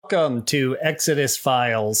Welcome to Exodus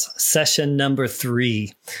Files, session number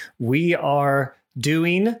 3. We are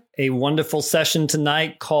doing a wonderful session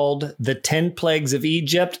tonight called The 10 Plagues of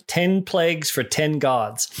Egypt, 10 Plagues for 10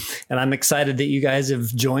 Gods. And I'm excited that you guys have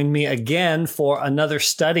joined me again for another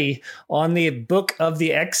study on the book of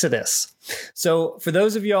the Exodus. So for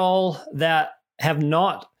those of y'all that have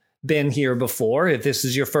not been here before, if this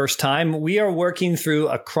is your first time, we are working through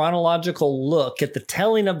a chronological look at the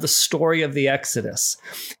telling of the story of the Exodus.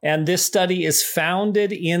 And this study is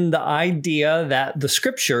founded in the idea that the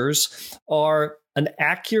scriptures are an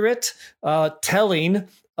accurate telling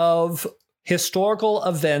of historical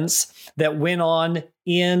events that went on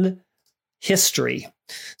in history.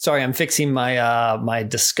 Sorry, I'm fixing my my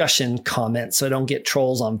discussion comments so I don't get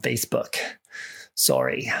trolls on Facebook.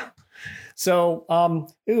 Sorry. So,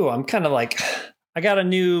 I'm kind of like, I got a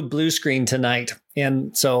new blue screen tonight.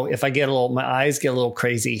 And so if I get my eyes get a little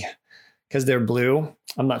crazy because they're blue,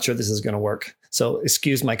 I'm not sure this is going to work. So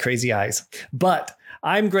excuse my crazy eyes. But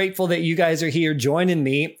I'm grateful that you guys are here joining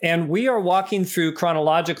me. And we are walking through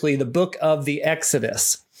chronologically the book of the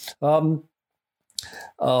Exodus. That's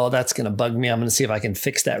going to bug me. I'm going to see if I can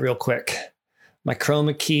fix that real quick. My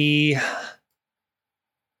chroma key.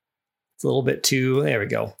 It's a little bit too, there we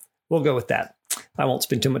go. We'll go with that. I won't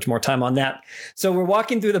spend too much more time on that. So we're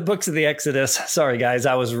walking through the books of the Exodus. Sorry, guys,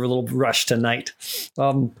 I was a little rushed tonight.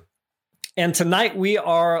 And tonight we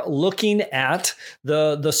are looking at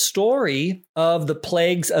the story of the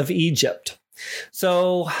plagues of Egypt.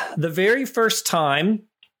 So the very first time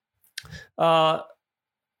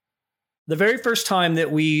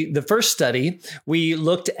the first study, we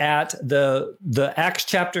looked at the Acts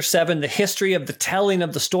chapter 7, the history of the telling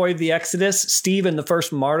of the story of the Exodus. Stephen, the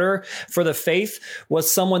first martyr for the faith, was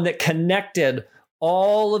someone that connected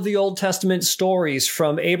all of the Old Testament stories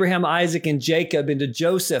from Abraham, Isaac, and Jacob into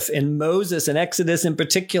Joseph and Moses and Exodus in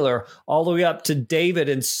particular, all the way up to David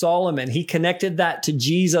and Solomon. He connected that to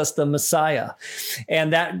Jesus, the Messiah.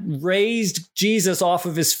 And that raised Jesus off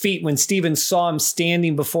of his feet when Stephen saw him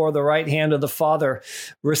standing before the right hand of the Father,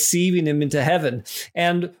 receiving him into heaven.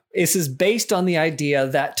 And this is based on the idea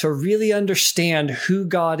that to really understand who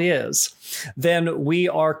God is, then we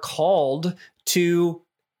are called to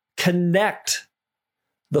connect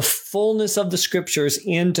the fullness of the scriptures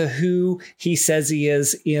into who he says he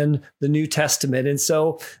is in the New Testament. And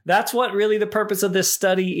so that's what really the purpose of this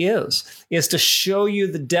study is to show you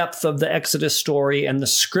the depth of the Exodus story and the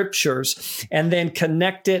scriptures, and then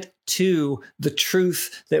connect it to the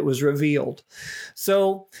truth that was revealed.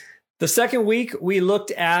 So the second week, we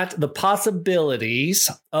looked at the possibilities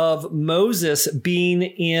of Moses being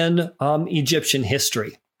in Egyptian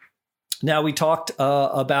history. Now, we talked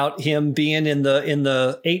about him being in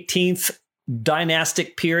the 18th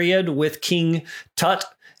dynastic period with King Tut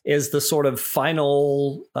is the sort of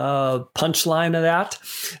final punchline of that.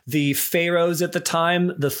 The pharaohs at the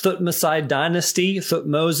time, the Thutmose dynasty,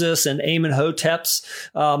 Thutmoses and Amenhoteps,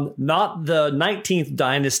 not the 19th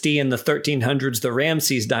dynasty in the 1300s, the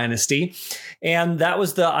Ramses dynasty. And that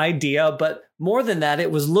was the idea. But more than that,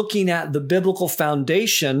 it was looking at the biblical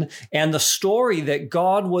foundation and the story that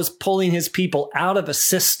God was pulling his people out of a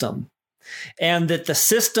system. And that the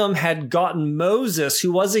system had gotten Moses,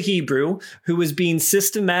 who was a Hebrew, who was being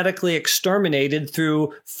systematically exterminated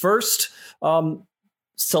through first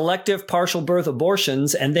selective partial birth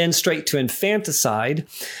abortions and then straight to infanticide.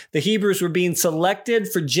 The Hebrews were being selected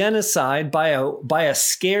for genocide by a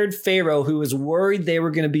scared Pharaoh who was worried they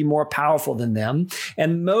were going to be more powerful than them.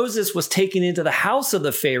 And Moses was taken into the house of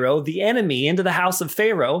the Pharaoh, the enemy, into the house of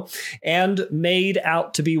Pharaoh, and made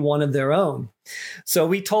out to be one of their own. So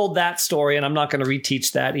we told that story, and I'm not going to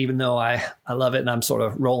reteach that, even though I love it and I'm sort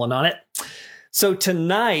of rolling on it. So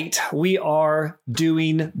tonight we are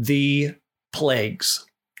doing the plagues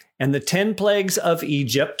and the 10 plagues of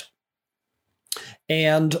Egypt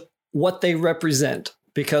and what they represent,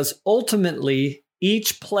 because ultimately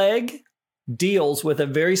each plague deals with a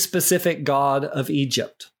very specific god of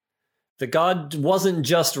Egypt. The god wasn't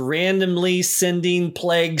just randomly sending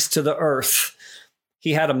plagues to the earth.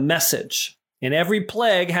 He had a message. And every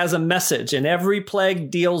plague has a message, and every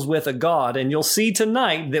plague deals with a god. And you'll see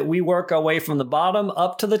tonight that we work our way from the bottom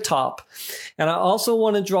up to the top. And I also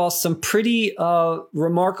want to draw some pretty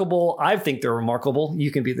remarkable, I think they're remarkable,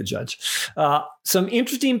 you can be the judge, some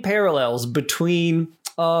interesting parallels between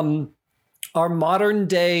our modern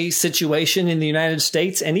day situation in the United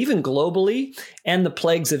States and even globally and the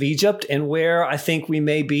plagues of Egypt and where I think we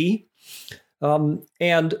may be.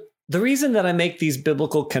 And the reason that I make these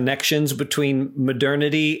biblical connections between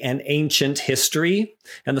modernity and ancient history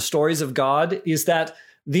and the stories of God is that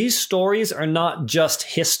these stories are not just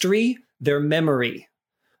history, they're memory.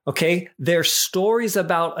 Okay, they're stories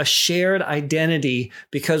about a shared identity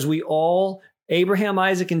because we all, Abraham,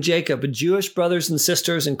 Isaac, and Jacob, Jewish brothers and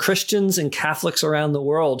sisters, and Christians and Catholics around the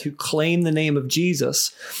world who claim the name of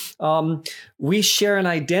Jesus, we share an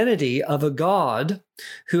identity of a God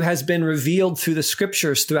who has been revealed through the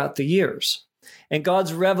scriptures throughout the years. And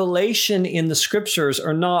God's revelation in the scriptures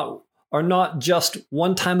are not just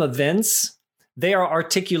one-time events. They are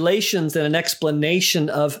articulations and an explanation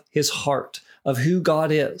of his heart, of who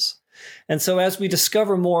God is. And so as we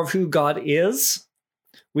discover more of who God is,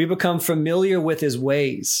 we become familiar with his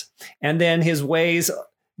ways. And then his ways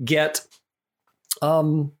get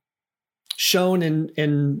shown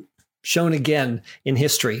again in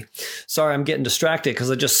history. Sorry, I'm getting distracted because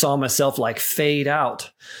I just saw myself like fade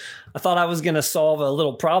out. I thought I was going to solve a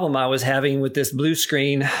little problem I was having with this blue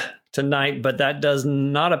screen tonight, but that does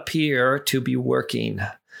not appear to be working.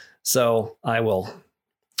 So I will.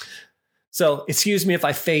 So excuse me if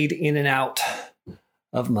I fade in and out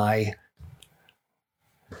of my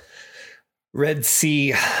Red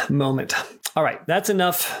Sea moment. All right, that's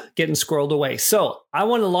enough getting squirreled away. So I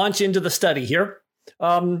want to launch into the study here.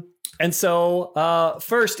 And so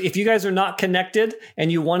first, if you guys are not connected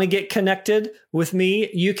and you want to get connected with me,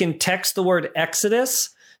 you can text the word Exodus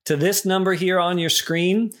to this number here on your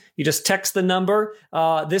screen. You just text the number.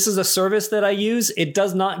 This is a service that I use. It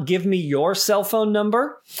does not give me your cell phone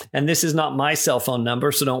number, and this is not my cell phone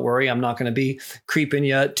number, so don't worry. I'm not going to be creeping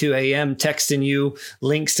you at 2 a.m., texting you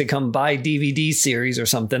links to come buy DVD series or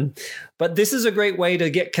something. But this is a great way to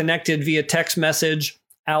get connected via text message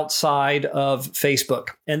outside of Facebook.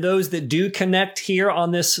 And those that do connect here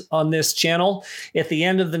on this channel, at the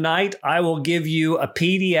end of the night, I will give you a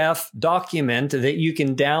PDF document that you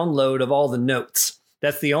can download of all the notes.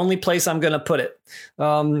 That's the only place I'm going to put it.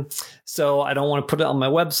 So I don't want to put it on my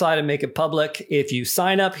website and make it public. If you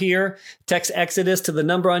sign up here, text Exodus to the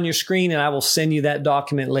number on your screen, and I will send you that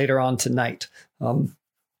document later on tonight.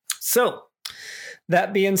 So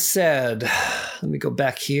that being said, let me go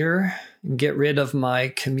back here and get rid of my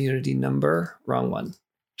community number. Wrong one.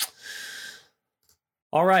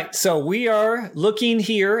 All right. So we are looking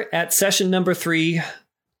here at session number 3,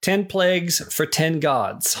 10 plagues for 10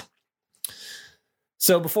 gods.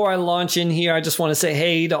 So before I launch in here, I just want to say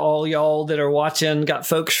hey to all y'all that are watching. Got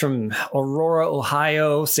folks from Aurora,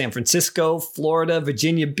 Ohio, San Francisco, Florida,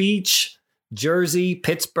 Virginia Beach, Jersey,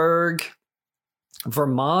 Pittsburgh,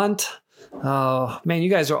 Vermont. Oh, man, you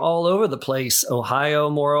guys are all over the place. Ohio,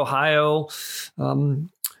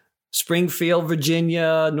 Springfield,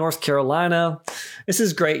 Virginia, North Carolina. This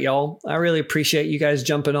is great, y'all. I really appreciate you guys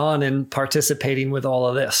jumping on and participating with all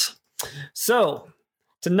of this. So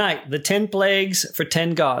tonight, the 10 plagues for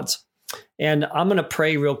 10 gods. And I'm going to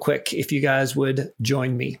pray real quick if you guys would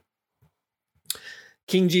join me.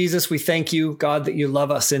 King Jesus, we thank you, God, that you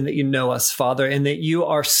love us and that you know us, Father, and that you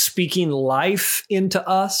are speaking life into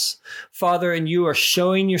us, Father, and you are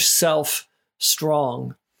showing yourself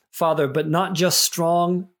strong, Father, but not just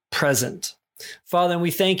strong, present. Father, and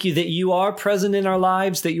we thank you that you are present in our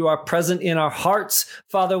lives, that you are present in our hearts.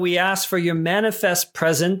 Father, we ask for your manifest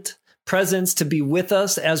presence to be with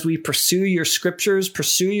us as we pursue your scriptures,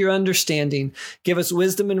 pursue your understanding. Give us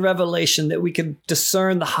wisdom and revelation that we can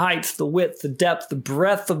discern the height, the width, the depth, the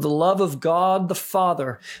breadth of the love of God the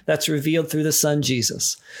Father that's revealed through the Son,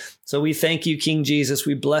 Jesus. So we thank you, King Jesus.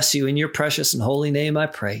 We bless you in your precious and holy name, I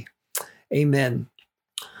pray. Amen.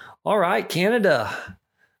 All right, Canada.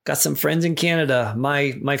 Got some friends in Canada.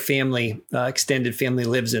 My family, extended family,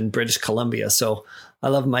 lives in British Columbia. So I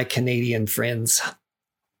love my Canadian friends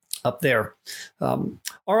up there. All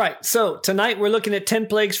right. So tonight we're looking at 10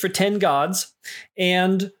 plagues for 10 gods.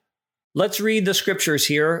 And let's read the scriptures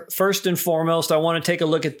here. First and foremost, I want to take a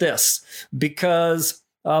look at this because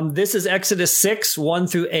this is Exodus 6, 1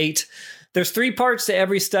 through 8. There's 3 parts to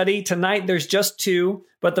every study. Tonight, there's just 2.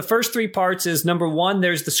 But the first 3 parts is number 1,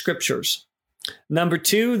 there's the scriptures. Number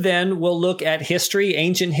 2, then we'll look at history,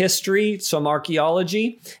 ancient history, some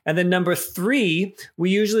archaeology. And then number 3,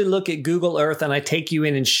 we usually look at Google Earth and I take you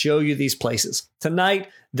in and show you these places. Tonight,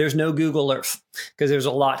 there's no Google Earth because there's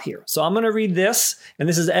a lot here. So I'm going to read this, and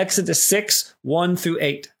this is Exodus 6, 1 through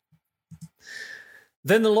 8.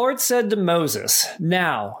 Then the Lord said to Moses,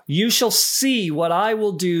 "Now you shall see what I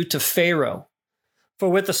will do to Pharaoh. For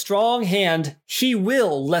with a strong hand, he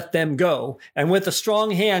will let them go, and with a strong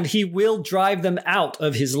hand, he will drive them out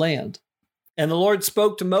of his land." And the Lord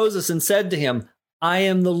spoke to Moses and said to him, "I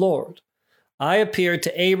am the Lord. I appeared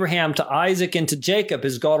to Abraham, to Isaac, and to Jacob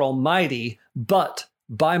as God Almighty, but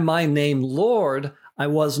by my name, Lord, I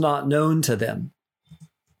was not known to them."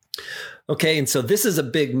 Okay, and so this is a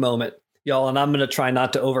big moment y'all, and I'm going to try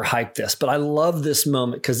not to overhype this, but I love this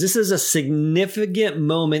moment because this is a significant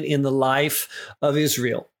moment in the life of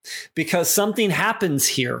Israel, because something happens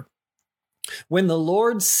here. When the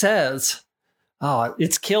Lord says, oh,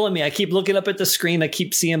 it's killing me. I keep looking up at the screen. I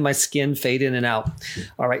keep seeing my skin fade in and out.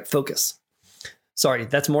 All right, focus. Sorry,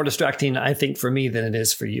 that's more distracting, I think, for me than it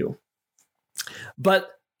is for you.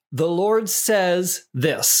 But the Lord says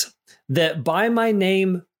this, that by my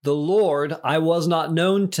name, the Lord, I was not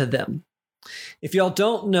known to them. If y'all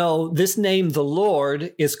don't know, this name, the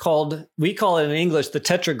Lord, is called, we call it in English, the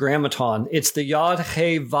Tetragrammaton. It's the Yod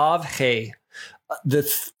He Vav He. The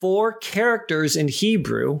 4 characters in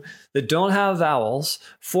Hebrew that don't have vowels,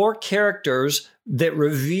 4 characters that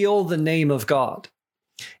reveal the name of God.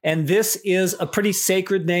 And this is a pretty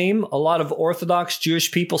sacred name. A lot of Orthodox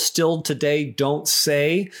Jewish people still today don't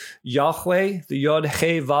say Yahweh, the Yod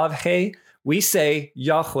He Vav He. We say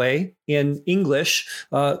Yahweh in English.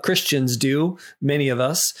 Christians do, many of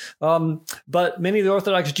us. But many of the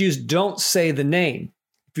Orthodox Jews don't say the name.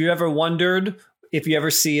 If you ever wondered, if you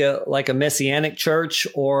ever see a Messianic church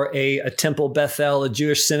or a Temple Bethel, a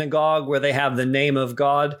Jewish synagogue where they have the name of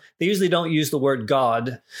God, they usually don't use the word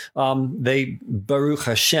God. They Baruch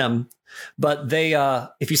Hashem. But they,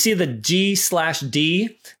 if you see the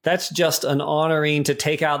G/D, that's just an honoring to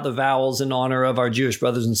take out the vowels in honor of our Jewish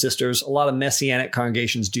brothers and sisters. A lot of Messianic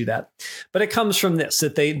congregations do that. But it comes from this,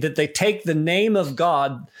 that they take the name of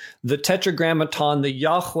God, the Tetragrammaton, the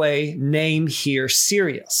Yahweh name here,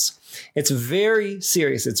 serious. It's very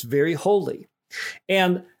serious. It's very holy.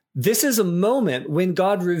 And this is a moment when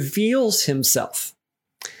God reveals himself.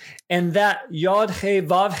 And that Yod He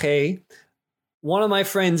Vav He, one of my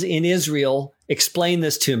friends in Israel explained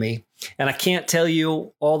this to me, and I can't tell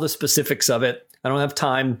you all the specifics of it. I don't have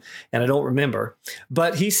time and I don't remember.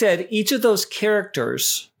 But he said each of those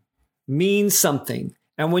characters means something.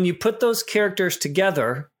 And when you put those characters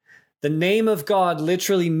together, the name of God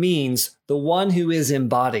literally means the one who is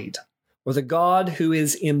embodied, or the God who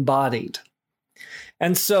is embodied.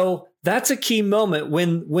 And so that's a key moment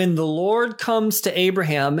when the Lord comes to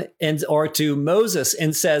Abraham or to Moses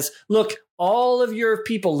and says, look, all of your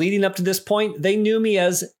people leading up to this point, they knew me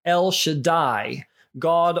as El Shaddai,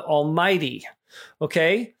 God Almighty.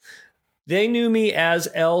 Okay? They knew me as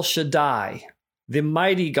El Shaddai, the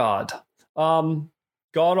mighty God, God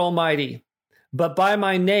Almighty. But by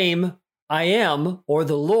my name, I am, or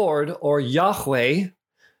the Lord, or Yahweh,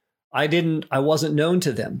 I wasn't known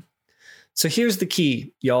to them. So here's the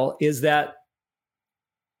key, y'all, is that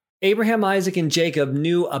Abraham, Isaac, and Jacob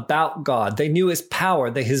knew about God. They knew his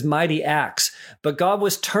power, his mighty acts. But God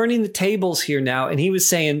was turning the tables here now, and he was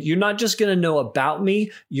saying, you're not just going to know about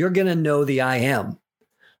me, you're going to know the I am.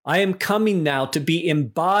 I am coming now to be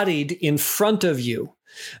embodied in front of you,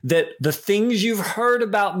 that the things you've heard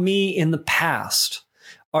about me in the past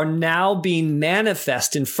are now being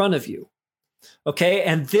manifest in front of you. Okay,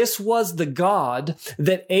 and this was the God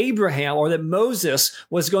that Abraham or that Moses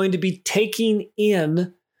was going to be taking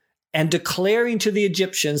in and declaring to the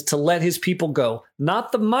Egyptians to let his people go.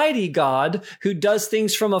 Not the mighty God who does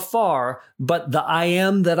things from afar, but the I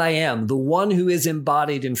am that I am, the one who is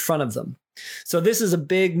embodied in front of them. So this is a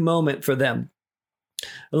big moment for them.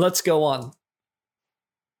 Let's go on.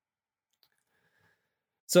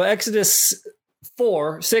 So Exodus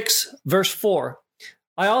 6, verse 4.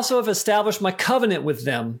 I also have established my covenant with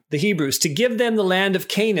them, the Hebrews, to give them the land of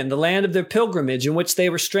Canaan, the land of their pilgrimage in which they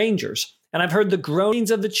were strangers. And I've heard the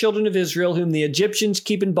groanings of the children of Israel, whom the Egyptians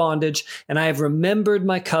keep in bondage, and I have remembered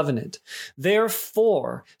my covenant.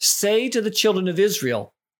 Therefore, say to the children of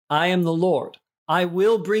Israel, I am the Lord. I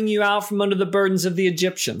will bring you out from under the burdens of the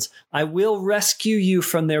Egyptians. I will rescue you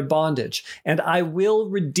from their bondage, and I will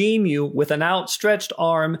redeem you with an outstretched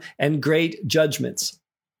arm and great judgments.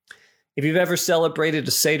 If you've ever celebrated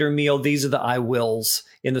a Seder meal, these are the I wills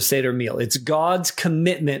in the Seder meal. It's God's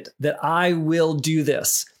commitment that I will do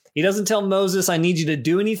this. He doesn't tell Moses, I need you to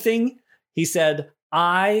do anything. He said,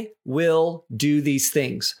 I will do these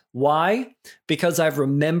things. Why? Because I've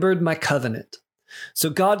remembered my covenant. So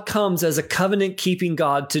God comes as a covenant-keeping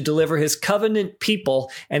God to deliver his covenant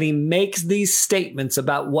people, and he makes these statements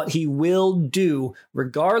about what he will do,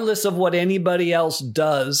 regardless of what anybody else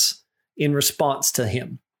does in response to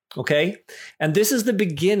him. Okay? And this is the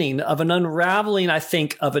beginning of an unraveling, I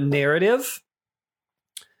think, of a narrative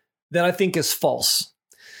that I think is false.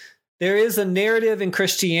 There is a narrative in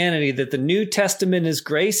Christianity that the New Testament is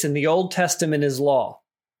grace and the Old Testament is law.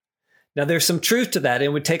 Now, there's some truth to that. It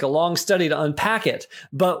would take a long study to unpack it.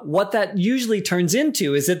 But what that usually turns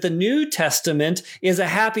into is that the New Testament is a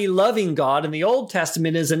happy, loving God, and the Old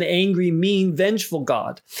Testament is an angry, mean, vengeful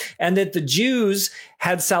God. And that the Jews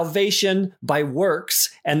had salvation by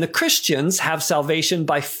works, and the Christians have salvation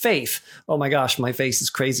by faith. Oh my gosh, my face is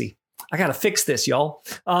crazy. I got to fix this, y'all.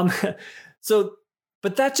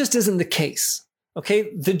 But that just isn't the case.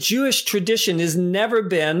 Okay, the Jewish tradition has never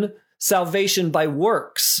been salvation by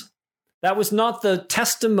works. That was not the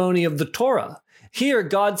testimony of the Torah. Here,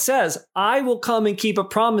 God says, I will come and keep a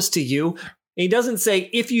promise to you. He doesn't say,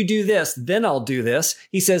 if you do this, then I'll do this.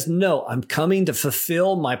 He says, no, I'm coming to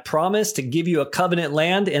fulfill my promise to give you a covenant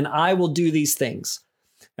land, and I will do these things.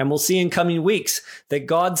 And we'll see in coming weeks that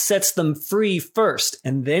God sets them free first,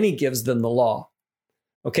 and then he gives them the law.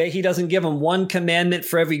 Okay, he doesn't give them one commandment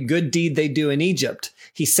for every good deed they do in Egypt.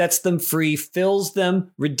 He sets them free, fills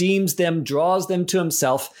them, redeems them, draws them to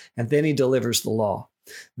himself, and then he delivers the law.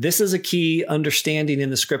 This is a key understanding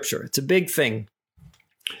in the scripture. It's a big thing.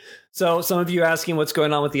 So some of you are asking what's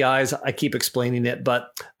going on with the eyes. I keep explaining it,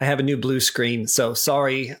 but I have a new blue screen. So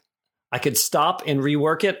sorry, I could stop and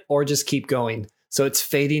rework it or just keep going. So it's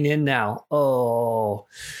fading in now. Oh,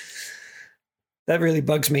 that really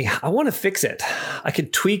bugs me. I want to fix it. I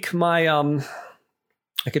could tweak my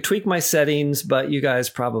settings, but you guys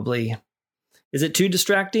probably, is it too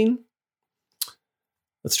distracting?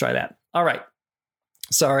 Let's try that. All right.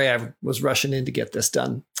 Sorry, I was rushing in to get this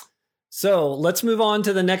done. So let's move on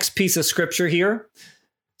to the next piece of scripture here.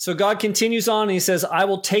 So God continues on and he says, I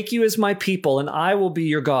will take you as my people and I will be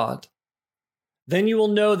your God. Then you will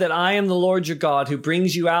know that I am the Lord your God who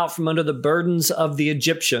brings you out from under the burdens of the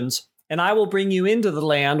Egyptians. And I will bring you into the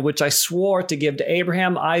land which I swore to give to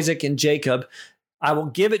Abraham, Isaac, and Jacob. I will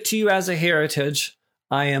give it to you as a heritage.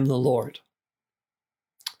 I am the Lord.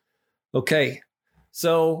 Okay,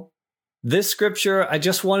 so this scripture, I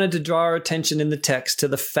just wanted to draw our attention in the text to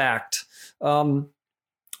the fact. All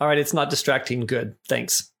right, it's not distracting. Good,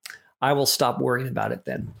 thanks. I will stop worrying about it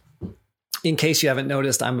then. In case you haven't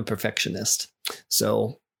noticed, I'm a perfectionist.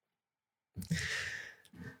 So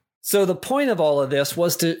the point of all of this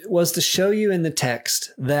was to show you in the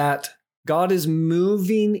text that God is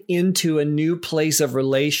moving into a new place of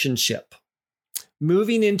relationship,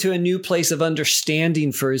 moving into a new place of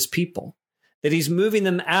understanding for his people, that he's moving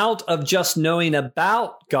them out of just knowing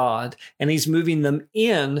about God, and he's moving them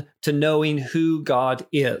in to knowing who God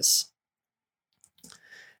is.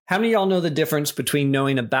 How many of y'all know the difference between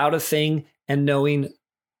knowing about a thing and knowing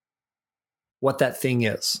what that thing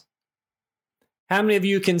is? How many of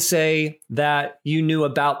you can say that you knew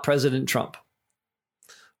about President Trump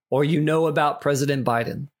or you know about President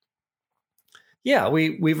Biden? Yeah,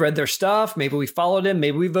 we've read their stuff. Maybe we followed him.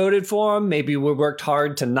 Maybe we voted for him. Maybe we worked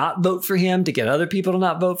hard to not vote for him, to get other people to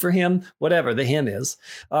not vote for him, whatever the him is.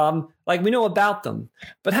 We know about them.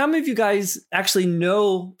 But how many of you guys actually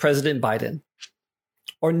know President Biden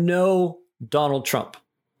or know Donald Trump?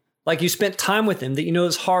 Like you spent time with him, that you know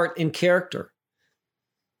his heart and character.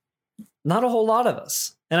 Not a whole lot of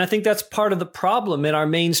us. And I think that's part of the problem in our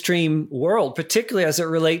mainstream world, particularly as it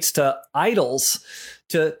relates to idols,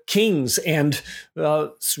 to kings and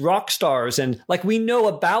rock stars. And like we know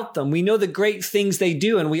about them. We know the great things they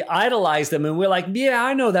do and we idolize them. And we're like, yeah,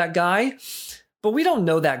 I know that guy. But we don't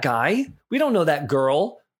know that guy. We don't know that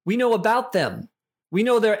girl. We know about them. We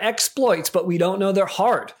know their exploits, but we don't know their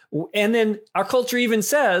heart. And then our culture even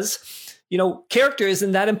says, character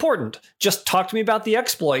isn't that important. Just talk to me about the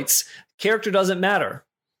exploits. Character doesn't matter.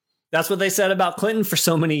 That's what they said about Clinton for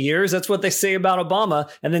so many years. That's what they say about Obama.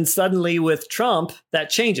 And then suddenly with Trump, that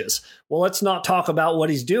changes. Well, let's not talk about what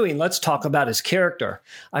he's doing. Let's talk about his character.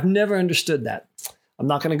 I've never understood that. I'm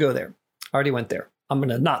not going to go there. I already went there. I'm going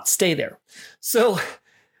to not stay there. So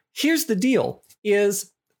here's the deal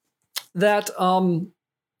is that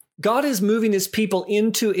God is moving his people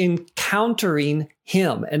into encountering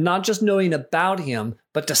him and not just knowing about him,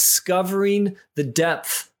 but discovering the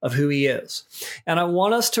depth of who he is. And I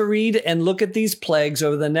want us to read and look at these plagues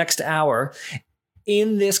over the next hour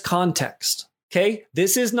in this context. Okay,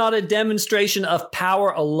 this is not a demonstration of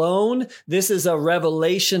power alone. This is a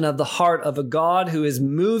revelation of the heart of a God who is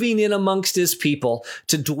moving in amongst his people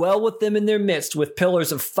to dwell with them in their midst with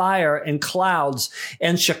pillars of fire and clouds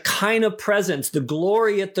and Shekinah presence, the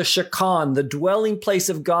glory at the Shekinah, the dwelling place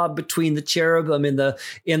of God between the cherubim in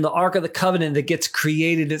the Ark of the Covenant that gets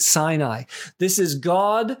created at Sinai. This is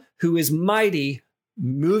God who is mighty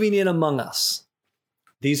moving in among us.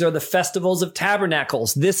 These are the festivals of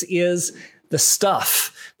tabernacles. This is the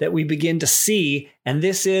stuff that we begin to see, and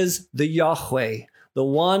this is the Yahweh, the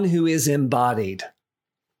one who is embodied.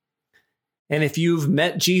 And if you've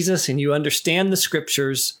met Jesus and you understand the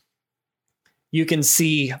scriptures, you can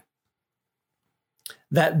see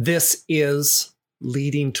that this is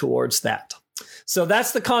leading towards that. So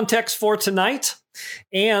that's the context for tonight.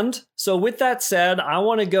 And so with that said, I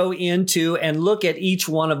want to go into and look at each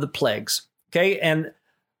one of the plagues. Okay. And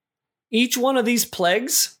each one of these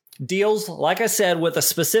plagues deals, like I said, with a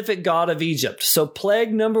specific god of Egypt. So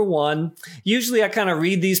plague number 1, usually I kind of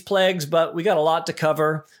read these plagues, but we got a lot to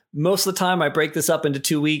cover. Most of the time I break this up into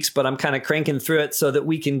 2 weeks, but I'm kind of cranking through it so that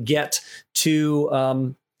we can get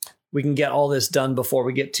to, we can get all this done before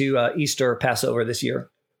we get to Easter or Passover this year.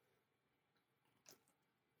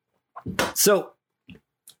 So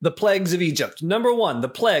the plagues of Egypt. Number 1, the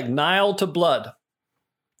plague, Nile to blood.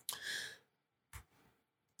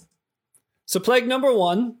 So plague number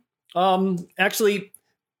 1, actually,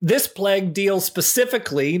 this plague deals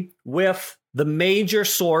specifically with the major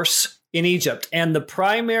source in Egypt. And the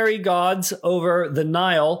primary gods over the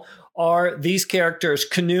Nile are these characters.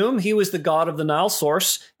 Khnum, he was the god of the Nile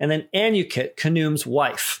source, and then Anukit, Khnum's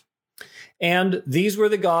wife. And these were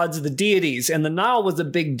the gods, the deities. And the Nile was a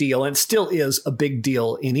big deal, and still is a big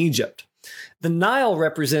deal in Egypt. The Nile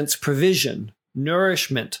represents provision,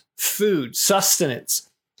 nourishment, food, sustenance.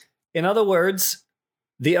 In other words,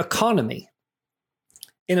 the economy.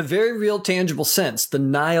 In a very real, tangible sense, the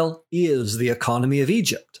Nile is the economy of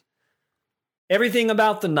Egypt. Everything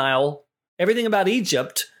about the Nile, everything about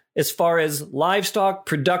Egypt, as far as livestock,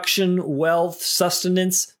 production, wealth,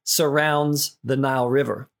 sustenance, surrounds the Nile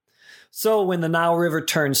River. So when the Nile River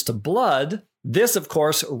turns to blood, this, of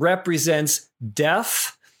course, represents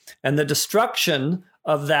death and the destruction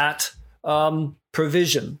of that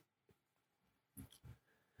provision.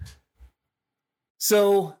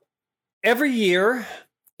 So every year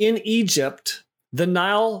in Egypt, the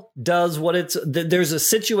Nile does there's a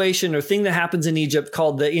situation or thing that happens in Egypt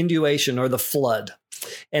called the inundation or the flood.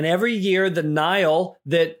 And every year the Nile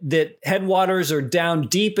that headwaters are down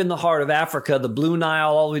deep in the heart of Africa, the Blue Nile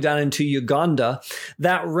all the way down into Uganda,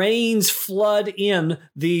 that rains flood in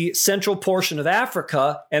the central portion of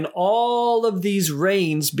Africa, and all of these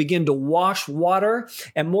rains begin to wash water,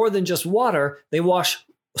 and more than just water, they wash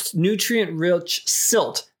nutrient-rich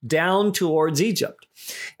silt down towards Egypt.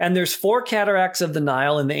 And there's 4 cataracts of the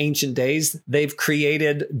Nile in the ancient days. They've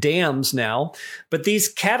created dams now, but these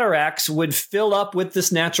cataracts would fill up with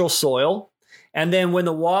this natural soil. And then when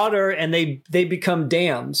the water, and they become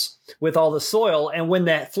dams with all the soil. And when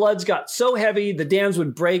that floods got so heavy, the dams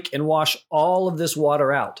would break and wash all of this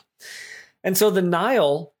water out. And so the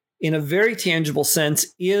Nile, in a very tangible sense,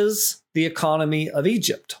 is the economy of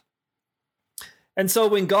Egypt. And so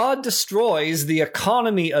when God destroys the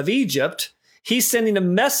economy of Egypt, he's sending a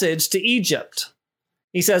message to Egypt.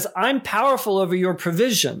 He says, I'm powerful over your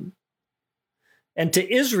provision. And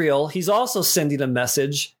to Israel, he's also sending a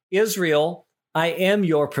message. Israel, I am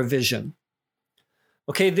your provision.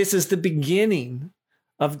 Okay, this is the beginning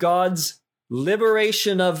of God's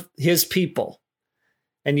liberation of his people.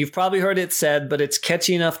 And you've probably heard it said, but it's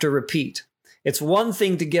catchy enough to repeat. It's one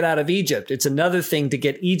thing to get out of Egypt. It's another thing to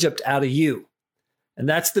get Egypt out of you. And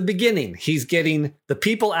that's the beginning. He's getting the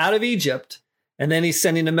people out of Egypt, and then he's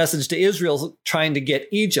sending a message to Israel trying to get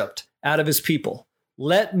Egypt out of his people.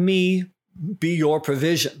 Let me be your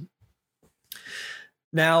provision.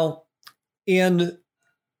 Now, in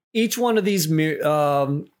each one of these,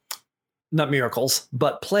 not miracles,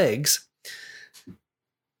 but plagues,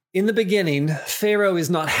 in the beginning, Pharaoh is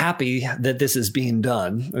not happy that this is being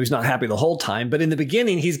done. He's not happy the whole time, but in the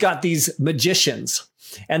beginning, he's got these magicians.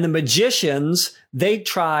 And the magicians, they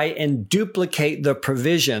try and duplicate the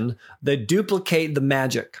provision. They duplicate the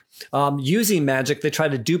magic. Using magic, they try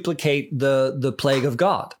to duplicate the plague of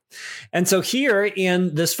God. And so here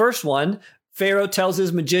in this first one, Pharaoh tells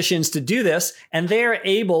his magicians to do this, and they are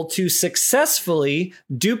able to successfully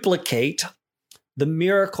duplicate the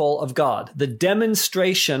miracle of God, the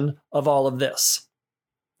demonstration of all of this.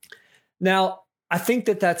 Now, I think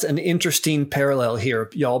that that's an interesting parallel here,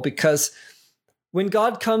 y'all, because when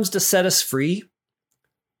God comes to set us free,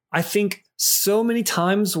 I think so many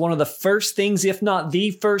times one of the first things, if not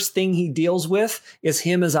the first thing he deals with, is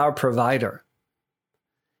him as our provider.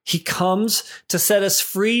 He comes to set us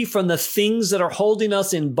free from the things that are holding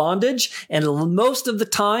us in bondage. And most of the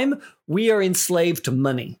time, we are enslaved to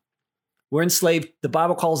money. We're enslaved, the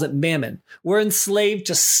Bible calls it mammon. We're enslaved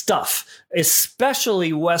to stuff,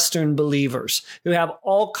 especially Western believers who have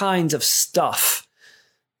all kinds of stuff,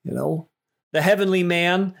 the heavenly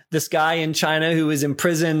man, this guy in China who is in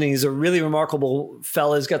prison. He's a really remarkable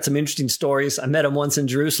fellow. He's got some interesting stories. I met him once in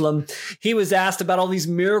Jerusalem. He was asked about all these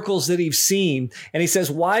miracles that he's seen. And he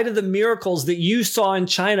says, why do the miracles that you saw in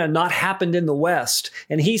China not happen in the West?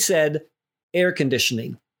 And he said, air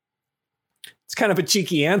conditioning. It's kind of a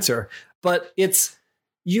cheeky answer, but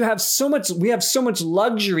we have so much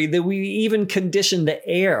luxury that we even condition the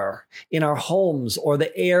air in our homes or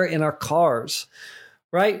the air in our cars,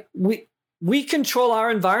 right? We control our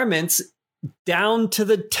environments down to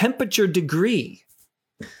the temperature degree.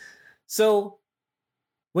 So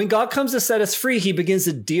when God comes to set us free, he begins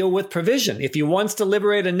to deal with provision. If he wants to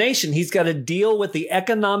liberate a nation, he's got to deal with the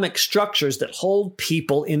economic structures that hold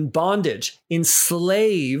people in bondage,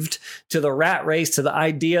 enslaved to the rat race, to the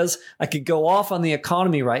ideas. I could go off on the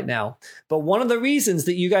economy right now. But one of the reasons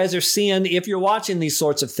that you guys are seeing, if you're watching these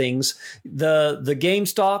sorts of things, the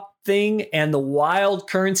GameStop thing and the wild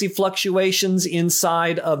currency fluctuations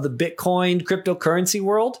inside of the Bitcoin cryptocurrency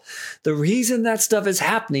world, the reason that stuff is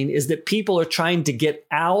happening is that people are trying to get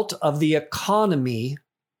out of the economy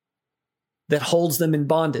that holds them in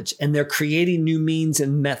bondage, and they're creating new means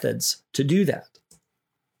and methods to do that.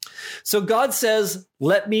 So God says,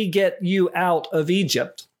 let me get you out of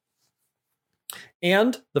Egypt.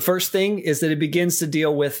 And the first thing is that it begins to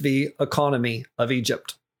deal with the economy of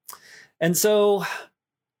Egypt. And so,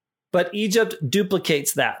 but Egypt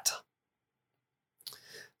duplicates that.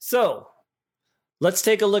 So let's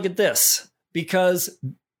take a look at this, because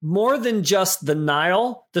more than just the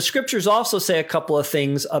Nile, the scriptures also say a couple of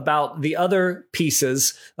things about the other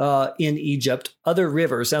pieces in Egypt, other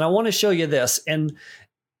rivers. And I want to show you this. And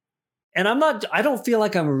I don't feel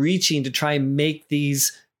like I'm reaching to try and make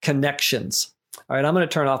these connections. All right, I'm going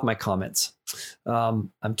to turn off my comments.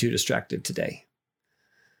 I'm too distracted today.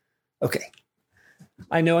 Okay.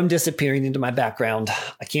 I know I'm disappearing into my background.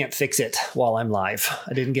 I can't fix it while I'm live.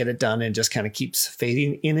 I didn't get it done, and it just kind of keeps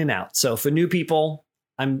fading in and out. So for new people,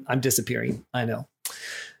 I'm disappearing. I know.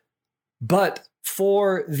 But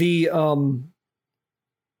for the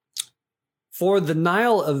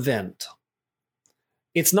Nile event,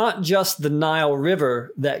 it's not just the Nile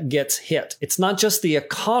River that gets hit. It's not just the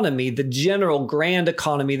economy, the general grand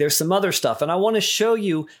economy. There's some other stuff. And I want to show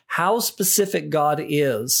you how specific God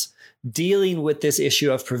is dealing with this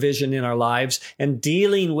issue of provision in our lives and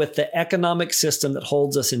dealing with the economic system that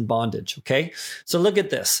holds us in bondage. Okay. So look at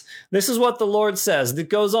this. This is what the Lord says. It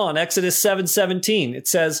goes on. Exodus 7:17. It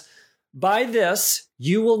says, by this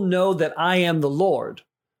you will know that I am the Lord.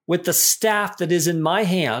 With the staff that is in my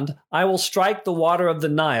hand, I will strike the water of the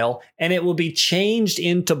Nile, and it will be changed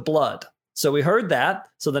into blood. So we heard that.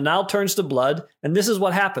 So the Nile turns to blood, and this is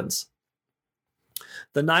what happens.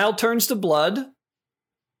 The Nile turns to blood.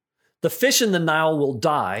 The fish in the Nile will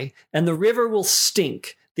die, and the river will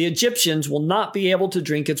stink. The Egyptians will not be able to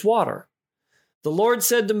drink its water. The Lord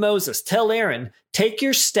said to Moses, tell Aaron, take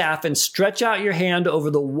your staff and stretch out your hand over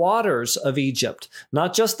the waters of Egypt,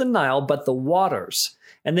 not just the Nile, but the waters.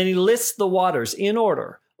 And then he lists the waters in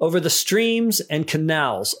order, over the streams and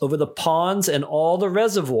canals, over the ponds and all the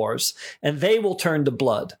reservoirs, and they will turn to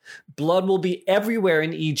blood. Blood will be everywhere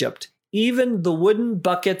in Egypt, even the wooden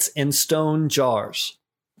buckets and stone jars.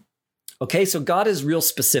 Okay, so God is real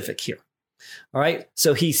specific here. All right,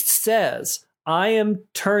 so he says, I am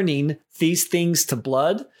turning these things to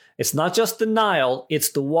blood. It's not just the Nile,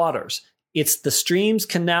 it's the waters. It's the streams,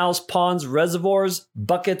 canals, ponds, reservoirs,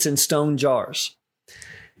 buckets, and stone jars.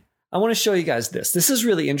 I want to show you guys this. This is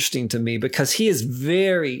really interesting to me because he is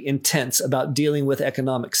very intense about dealing with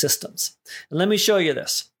economic systems. And let me show you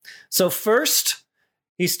this. So first,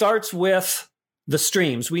 he starts with the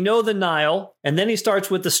streams. We know the Nile, and then he starts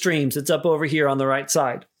with the streams. It's up over here on the right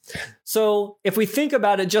side. So if we think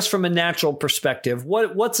about it just from a natural perspective,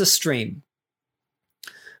 what's a stream?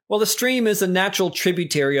 Well, the stream is a natural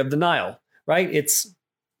tributary of the Nile, right? It's,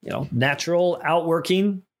 natural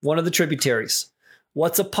outworking, one of the tributaries.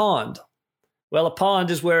 What's a pond? Well, a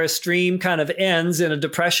pond is where a stream kind of ends in a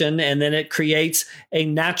depression, and then it creates a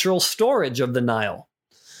natural storage of the Nile.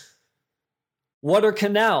 What are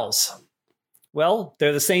canals? Well,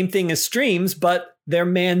 they're the same thing as streams, but they're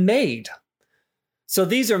man-made. So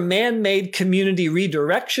these are man-made community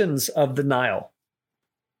redirections of the Nile.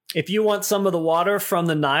 If you want some of the water from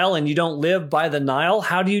the Nile and you don't live by the Nile,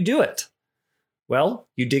 how do you do it? Well,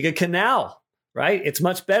 you dig a canal. Right? It's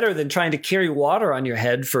much better than trying to carry water on your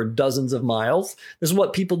head for dozens of miles. This is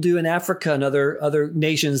what people do in Africa and other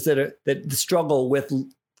nations that struggle with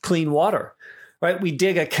clean water. Right? We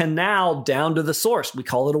dig a canal down to the source. We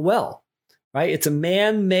call it a well. Right? It's a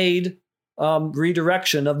man-made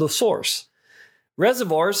redirection of the source.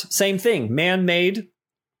 Reservoirs, same thing. Man-made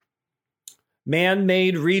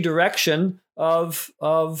man-made redirection of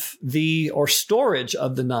or storage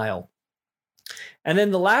of the Nile. And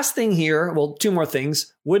then the last thing here, well, two more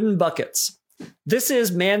things, wooden buckets. This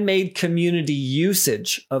is man-made community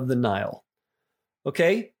usage of the Nile.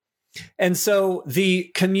 Okay? And so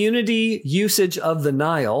the community usage of the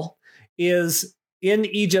Nile is, in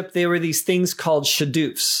Egypt, there were these things called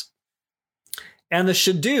shadoofs. And the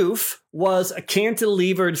shadoof was a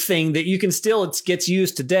cantilevered thing that you can still, it gets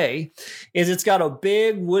used today, is it's got a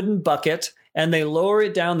big wooden bucket and they lower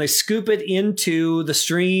it down, they scoop it into the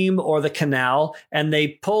stream or the canal, and they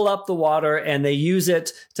pull up the water and they use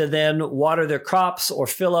it to then water their crops or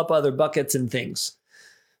fill up other buckets and things.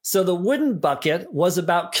 So the wooden bucket was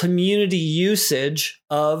about community usage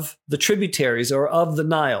of the tributaries or of the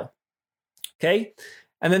Nile. Okay?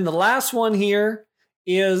 And then the last one here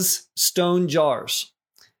is stone jars.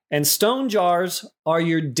 And stone jars are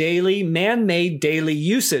your daily, man-made daily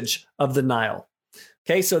usage of the Nile.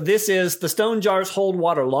 Okay, so this is, the stone jars hold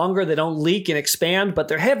water longer. They don't leak and expand, but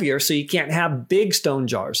they're heavier, so you can't have big stone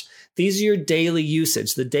jars. These are your daily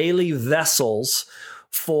usage, the daily vessels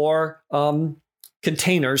for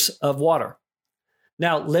containers of water.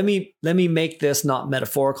 Now, let me make this not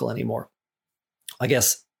metaphorical anymore. I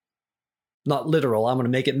guess not literal. I'm going to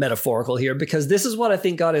make it metaphorical here because this is what I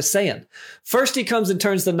think God is saying. First, he comes and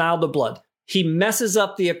turns the Nile to blood. He messes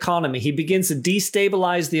up the economy. He begins to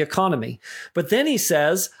destabilize the economy. But then he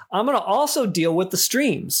says, I'm going to also deal with the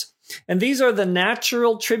streams. And these are the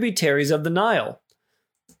natural tributaries of the Nile.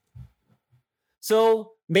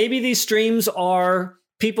 So maybe these streams are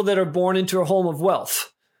people that are born into a home of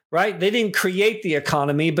wealth, right? They didn't create the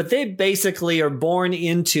economy, but they basically are born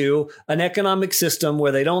into an economic system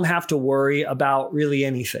where they don't have to worry about really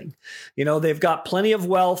anything. You know, they've got plenty of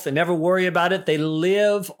wealth. They never worry about it. They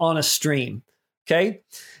live on a stream. Okay.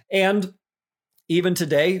 And even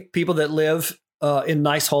today, people that live in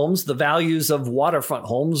nice homes, the values of waterfront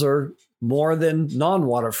homes are more than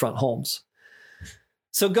non-waterfront homes.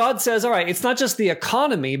 So God says, all right, it's not just the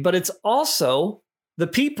economy, but it's also the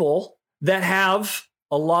people that have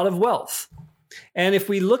a lot of wealth. And if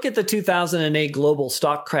we look at the 2008 global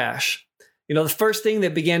stock crash, you know, the first thing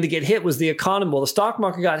that began to get hit was the economy. Well, the stock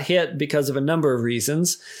market got hit because of a number of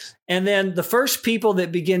reasons. And then the first people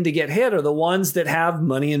that begin to get hit are the ones that have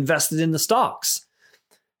money invested in the stocks.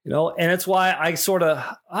 You know, and it's why I sort of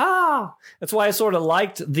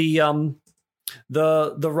liked the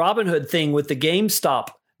Robinhood thing with the GameStop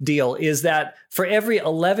deal, is that for every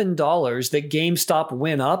 $11 that GameStop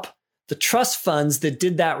went up, the trust funds that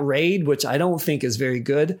did that raid, which I don't think is very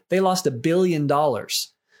good, they lost $1 billion.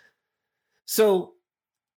 So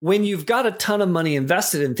when you've got a ton of money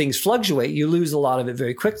invested and things fluctuate, you lose a lot of it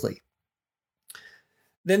very quickly.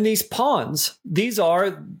 Then these pawns, these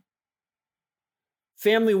are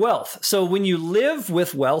family wealth. So when you live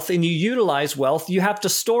with wealth and you utilize wealth, you have to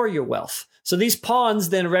store your wealth. So these pawns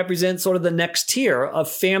then represent sort of the next tier of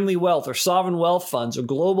family wealth or sovereign wealth funds or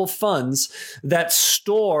global funds that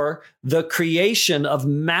store the creation of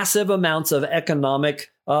massive amounts of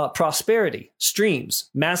economic prosperity, streams,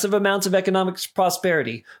 massive amounts of economic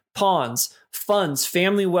prosperity, pawns, funds,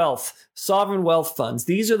 family wealth, sovereign wealth funds.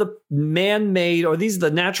 These are the man-made, or these are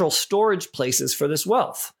the natural storage places for this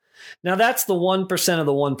wealth. Now that's the 1% of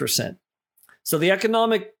the 1%. So the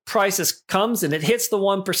economic crisis comes and it hits the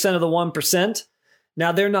 1% of the 1%.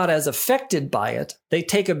 Now they're not as affected by it. They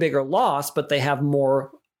take a bigger loss, but they have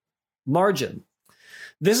more margin.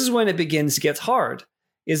 This is when it begins to get hard,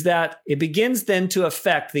 is that it begins then to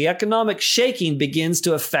affect, the economic shaking begins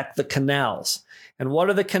to affect the canals. And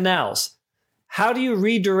what are the canals? How do you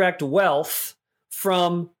redirect wealth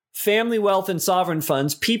from family wealth and sovereign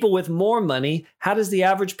funds, people with more money? How does the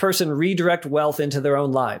average person redirect wealth into their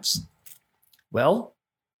own lives? Well,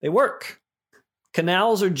 they work.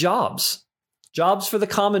 Canals are jobs for the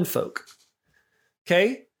common folk.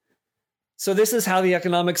 Okay? So this is how the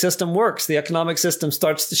economic system works. The economic system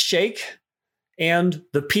starts to shake, and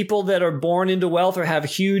the people that are born into wealth or have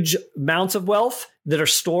huge amounts of wealth that are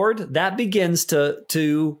stored, that begins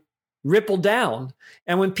to ripple down.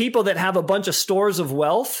 And when people that have a bunch of stores of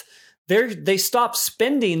wealth, they stop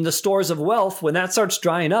spending the stores of wealth. When that starts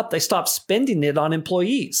drying up, they stop spending it on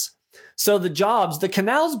employees. So the jobs, the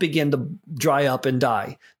canals begin to dry up and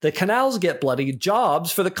die. The canals get bloody.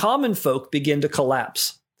 Jobs for the common folk begin to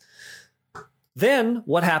collapse. Then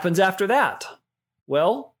what happens after that?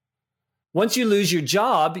 Well, once you lose your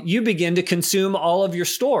job, you begin to consume all of your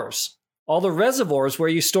stores, all the reservoirs where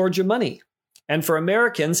you stored your money. And for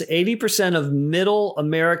Americans, 80% of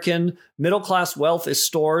middle class wealth is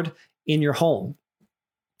stored in your home.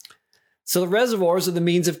 So the reservoirs are the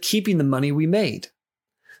means of keeping the money we made.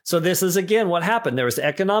 So this is, again, what happened. There was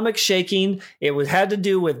economic shaking. It had to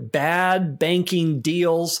do with bad banking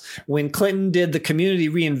deals when Clinton did the Community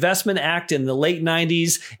Reinvestment Act in the late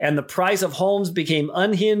 90s, and the price of homes became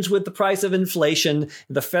unhinged with the price of inflation.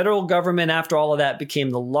 The federal government, after all of that, became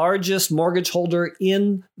the largest mortgage holder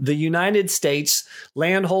in the United States,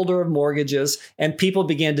 landholder of mortgages, and people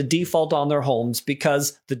began to default on their homes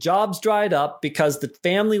because the jobs dried up, because the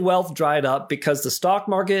family wealth dried up, because the stock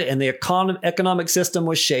market and the economic system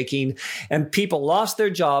was shaking, and people lost their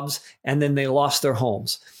jobs, and then they lost their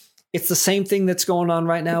homes. It's the same thing that's going on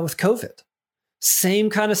right now with COVID. Same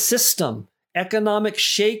kind of system, economic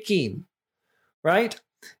shaking, right?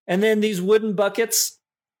 And then these wooden buckets,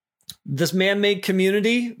 this man-made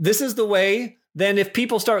community, this is the way. Then if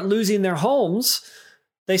people start losing their homes,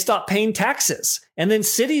 they stop paying taxes, and then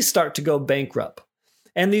cities start to go bankrupt.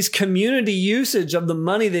 And these community usage of the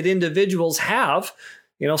money that individuals have,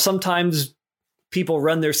 sometimes people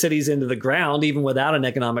run their cities into the ground even without an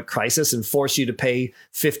economic crisis and force you to pay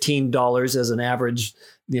 $15 as an average,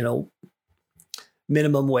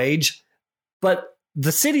 minimum wage. But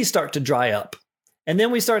the cities start to dry up. And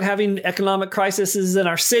then we start having economic crises in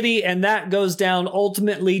our city, and that goes down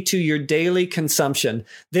ultimately to your daily consumption.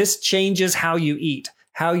 This changes how you eat,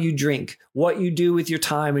 how you drink, what you do with your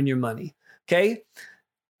time and your money. Okay?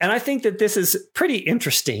 And I think that this is pretty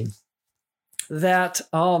interesting that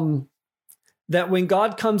that when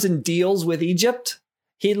God comes and deals with Egypt,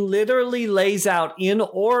 he literally lays out in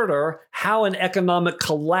order how an economic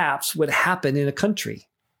collapse would happen in a country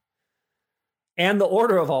and the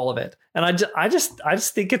order of all of it. And I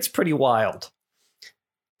just think it's pretty wild.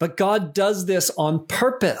 But God does this on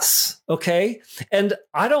purpose, okay? And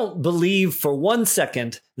I don't believe for 1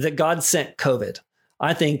 second that God sent COVID.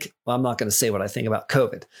 I think, I'm not going to say what I think about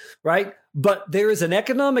COVID, right? But there is an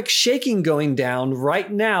economic shaking going down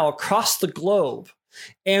right now across the globe.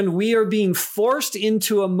 And we are being forced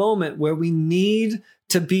into a moment where we need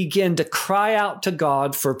to begin to cry out to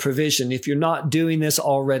God for provision if you're not doing this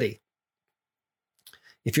already.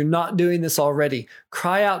 If you're not doing this already,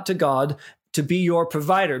 cry out to God to be your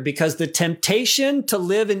provider, because the temptation to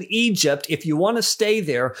live in Egypt, if you want to stay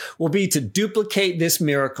there, will be to duplicate this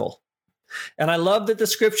miracle. And I love that the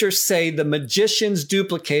scriptures say the magicians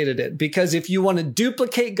duplicated it, because if you want to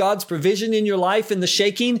duplicate God's provision in your life in the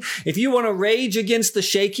shaking, if you want to rage against the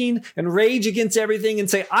shaking and rage against everything and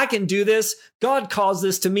say, I can do this, God caused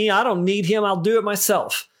this to me, I don't need him, I'll do it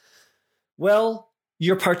myself. Well,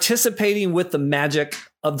 you're participating with the magic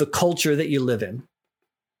of the culture that you live in.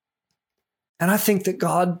 And I think that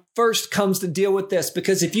God first comes to deal with this,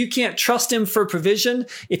 because if you can't trust him for provision,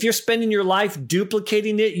 if you're spending your life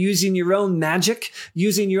duplicating it, using your own magic,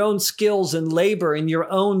 using your own skills and labor and your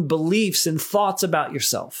own beliefs and thoughts about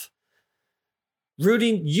yourself,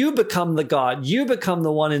 you become the God, you become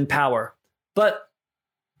the one in power. But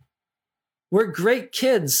we're great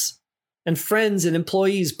kids and friends and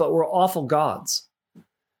employees, but we're awful gods.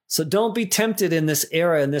 So don't be tempted in this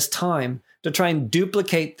era, in this time, to try and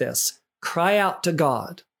duplicate this. Cry out to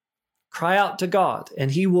God. Cry out to God,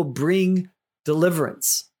 and he will bring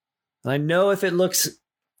deliverance. And I know if it looks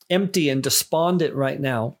empty and despondent right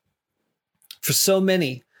now, for so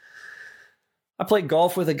many. I played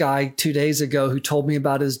golf with a guy 2 days ago who told me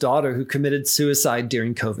about his daughter who committed suicide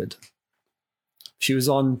during COVID. She was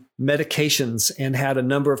on medications and had a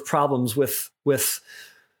number of problems with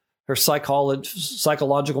her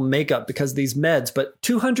psychological makeup because of these meds. But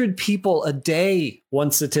 200 people a day,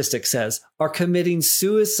 one statistic says, are committing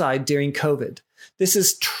suicide during COVID. This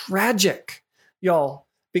is tragic, y'all,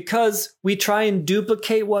 because we try and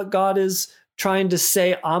duplicate what God is trying to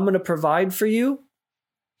say, I'm going to provide for you.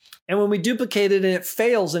 And when we duplicate it and it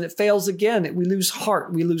fails again, we lose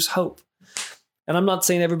heart, we lose hope. And I'm not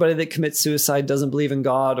saying everybody that commits suicide doesn't believe in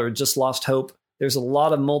God or just lost hope. There's a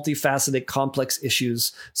lot of multifaceted, complex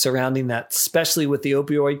issues surrounding that, especially with the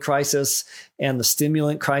opioid crisis and the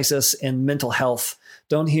stimulant crisis and mental health.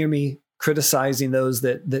 Don't hear me criticizing those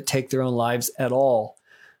that take their own lives at all.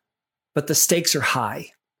 But the stakes are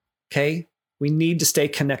high, okay? We need to stay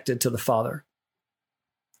connected to the Father.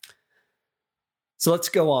 So let's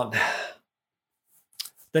go on.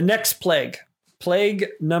 The next plague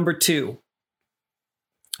number 2.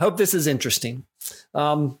 Hope this is interesting.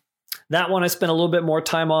 That one I spent a little bit more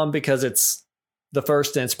time on because it's the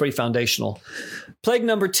first and it's pretty foundational. Plague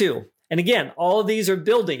number 2. And again, all of these are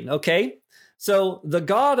building, okay? So the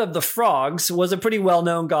god of the frogs was a pretty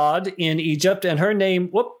well-known god in Egypt, and her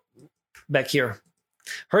name, back here.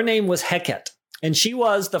 Her name was Heket, and she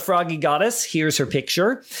was the froggy goddess. Here's her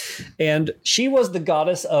picture. And she was the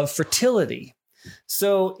goddess of fertility.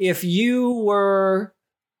 So if you were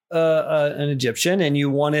an Egyptian and you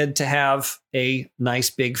wanted to have a nice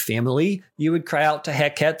big family, you would cry out to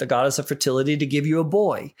Heket, the goddess of fertility, to give you a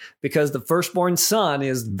boy, because the firstborn son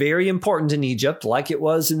is very important in Egypt, like it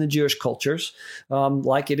was in the Jewish cultures,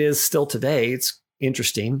 like it is still today. It's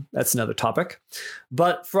interesting. That's another topic.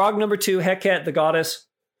 But frog number 2, Heket, the goddess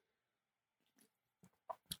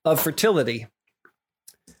of fertility.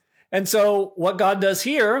 And so what God does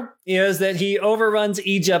here is that he overruns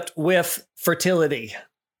Egypt with fertility.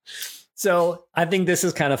 So I think this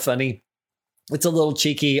is kind of funny. It's a little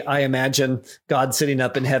cheeky. I imagine God sitting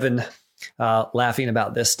up in heaven laughing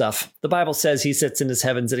about this stuff. The Bible says he sits in his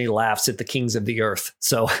heavens and he laughs at the kings of the earth.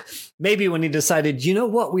 So maybe when he decided, you know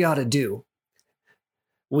what we ought to do?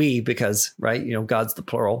 We, because, right, God's the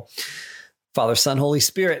plural. Father, Son, Holy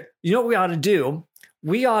Spirit. You know what we ought to do?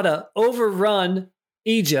 We ought to overrun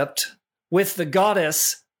Egypt with the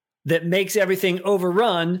goddess that makes everything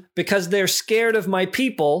overrun, because they're scared of my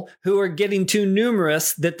people who are getting too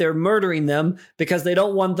numerous that they're murdering them because they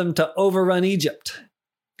don't want them to overrun Egypt.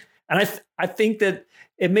 And I think that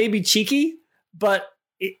it may be cheeky, but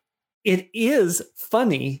it is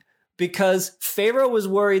funny, because Pharaoh was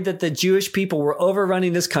worried that the Jewish people were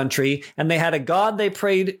overrunning his country and they had a god they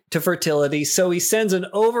prayed to fertility. So he sends an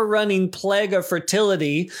overrunning plague of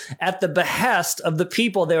fertility at the behest of the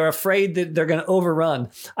people they're afraid that they're going to overrun.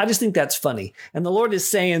 I just think that's funny. And the Lord is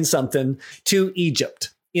saying something to Egypt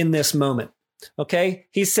in this moment. Okay,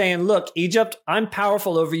 he's saying, look, Egypt, I'm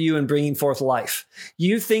powerful over you in bringing forth life.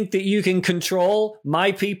 You think that you can control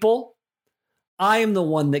my people? I am the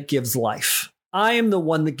one that gives life. I am the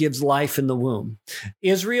one that gives life in the womb.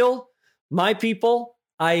 Israel, my people,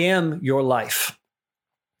 I am your life.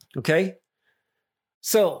 Okay?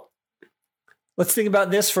 So let's think about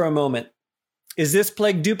this for a moment. Is this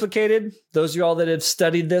plague duplicated? Those of y'all that have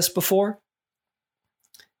studied this before?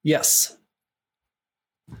 Yes.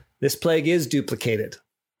 This plague is duplicated.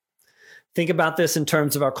 Think about this in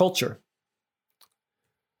terms of our culture.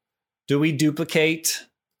 Do we duplicate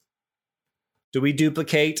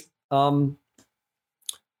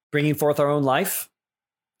bringing forth our own life?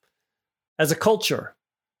 As a culture,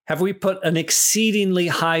 have we put an exceedingly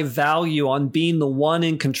high value on being the one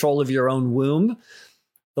in control of your own womb,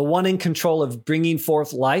 the one in control of bringing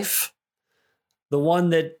forth life, the one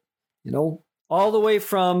that, all the way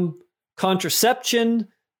from contraception,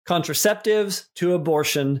 contraceptives, to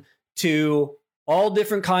abortion, to all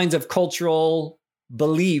different kinds of cultural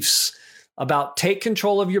beliefs about take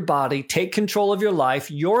control of your body, take control of your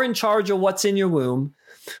life. You're in charge of what's in your womb.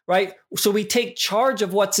 Right? So we take charge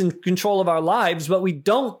of what's in control of our lives, but we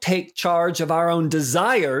don't take charge of our own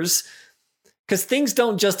desires, because things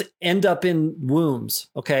don't just end up in wombs.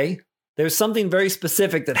 Okay. There's something very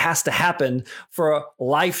specific that has to happen for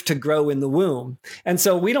life to grow in the womb. And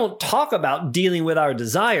so we don't talk about dealing with our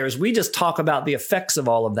desires. We just talk about the effects of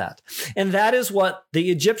all of that. And that is what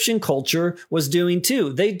the Egyptian culture was doing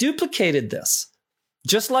too. They duplicated this,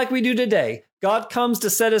 just like we do today. God comes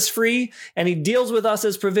to set us free, and he deals with us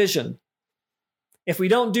as provision. If we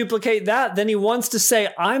don't duplicate that, then he wants to say,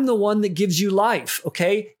 I'm the one that gives you life,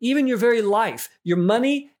 okay? Even your very life, your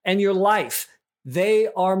money and your life, they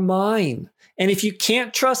are mine. And if you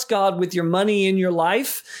can't trust God with your money and your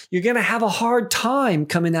life, you're going to have a hard time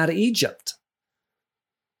coming out of Egypt.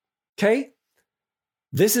 Okay?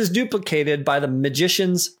 This is duplicated by the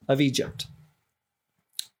magicians of Egypt.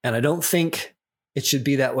 And I don't think it should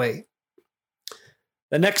be that way.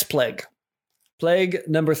 The next plague, plague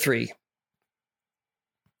number 3.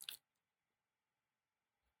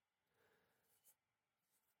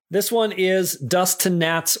 This one is dust to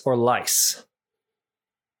gnats or lice.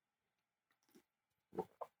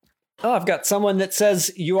 Oh, I've got someone that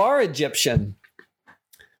says you are Egyptian.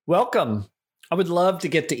 Welcome. I would love to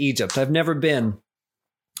get to Egypt. I've never been.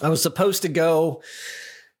 I was supposed to go,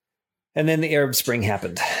 and then the Arab Spring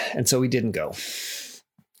happened, and so we didn't go.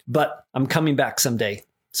 But I'm coming back someday,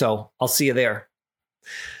 so I'll see you there.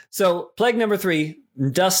 So plague number 3,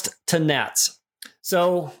 dust to gnats.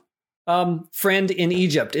 So, friend in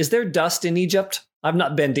Egypt, is there dust in Egypt? I've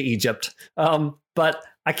not been to Egypt, but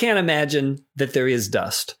I can't imagine that there is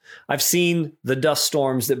dust. I've seen the dust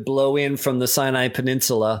storms that blow in from the Sinai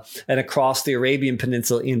Peninsula and across the Arabian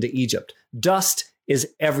Peninsula into Egypt. Dust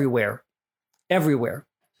is everywhere, everywhere.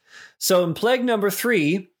 So in plague number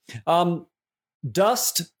 3,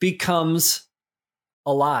 dust becomes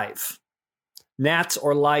alive. Gnats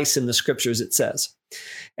or lice in the scriptures, it says.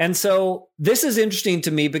 And so this is interesting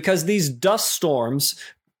to me because these dust storms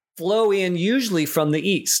flow in usually from the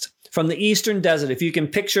east. from the eastern desert. If you can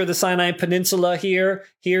picture the Sinai Peninsula here,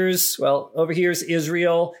 over here is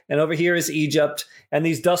Israel, and over here is Egypt. And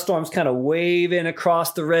these dust storms kind of wave in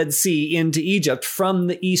across the Red Sea into Egypt from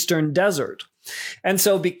the eastern desert. And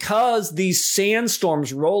so because these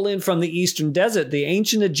sandstorms roll in from the eastern desert, the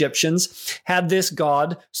ancient Egyptians had this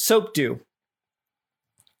god, Sopdu.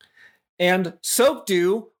 And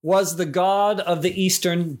Sopdu was the god of the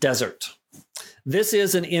eastern desert. This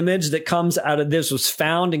is an image that comes out of, this was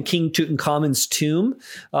found in King Tutankhamun's tomb,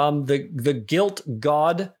 the gilt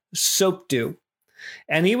god Sopdu.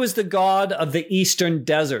 And he was the god of the eastern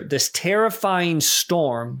desert, this terrifying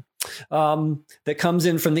storm that comes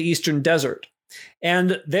in from the eastern desert.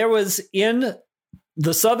 And there was in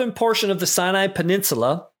the southern portion of the Sinai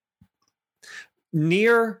Peninsula,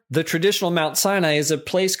 near the traditional Mount Sinai, is a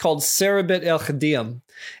place called Serebet El Khadim.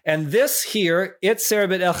 And this here, it's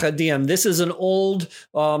Serebet El Khadim. This is an old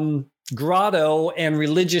grotto and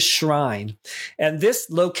religious shrine. And this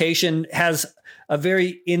location has a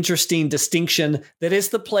very interesting distinction that is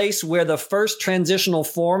the place where the first transitional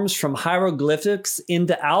forms from hieroglyphics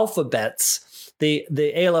into alphabets,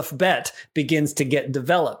 the Aleph Bet, begins to get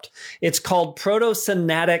developed. It's called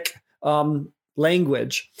Proto-Sinaitic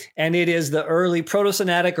language, and it is the early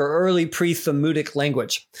Proto-Sinaitic or early pre-Thamudic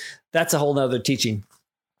language. That's a whole nother teaching.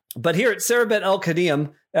 But here at Serebet El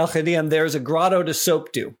Khadim, there's a grotto to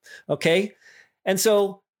Sopdu, okay? And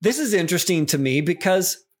so this is interesting to me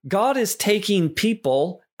because God is taking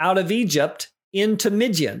people out of Egypt into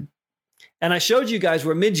Midian. And I showed you guys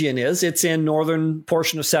where Midian is. It's in northern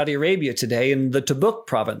portion of Saudi Arabia today in the Tabuk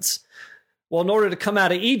province. Well, in order to come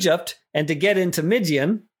out of Egypt and to get into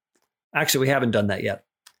Midian, actually, we haven't done that yet.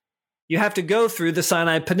 You have to go through the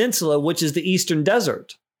Sinai Peninsula, which is the eastern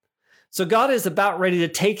desert. So God is about ready to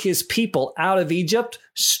take his people out of Egypt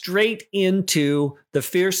straight into the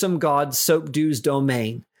fearsome god Sopdu's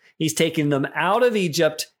domain. He's taking them out of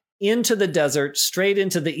Egypt into the desert, straight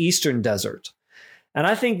into the eastern desert. And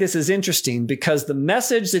I think this is interesting because the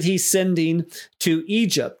message that he's sending to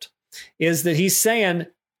Egypt is that he's saying,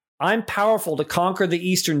 I'm powerful to conquer the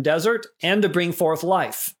eastern desert and to bring forth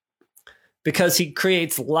life, because he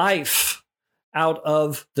creates life out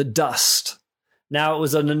of the dust. Now, it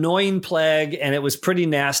was an annoying plague, and it was pretty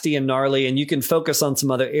nasty and gnarly, and you can focus on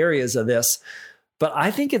some other areas of this. But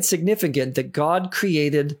I think it's significant that God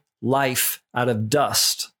created life out of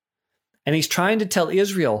dust. And he's trying to tell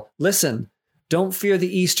Israel, listen, don't fear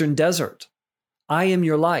the eastern desert. I am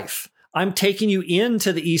your life. I'm taking you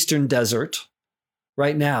into the eastern desert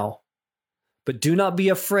right now. But do not be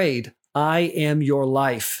afraid. I am your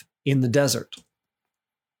life in the desert.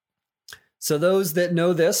 So those that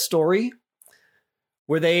know this story,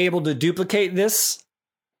 were they able to duplicate this?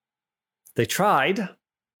 They tried.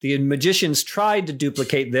 The magicians tried to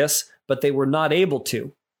duplicate this, but they were not able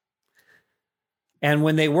to. And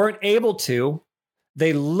when they weren't able to,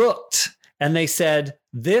 they looked and they said,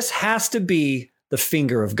 this has to be the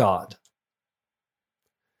finger of God.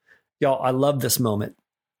 Y'all, I love this moment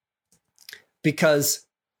because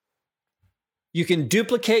you can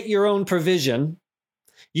duplicate your own provision.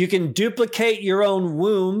 You can duplicate your own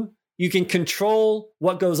womb. You can control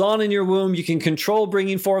what goes on in your womb. You can control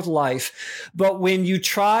bringing forth life. But when you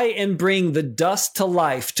try and bring the dust to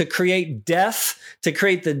life, to create death,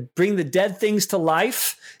 bring the dead things to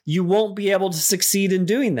life, you won't be able to succeed in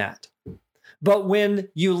doing that. But when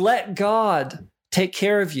you let God take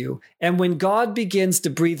care of you, and when God begins to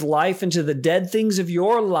breathe life into the dead things of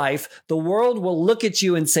your life, the world will look at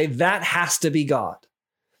you and say, that has to be God.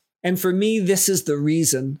 And for me, this is the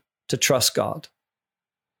reason to trust God.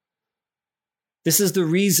 This is the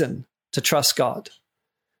reason to trust God,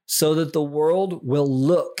 so that the world will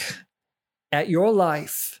look at your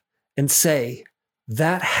life and say,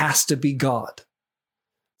 that has to be God.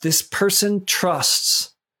 This person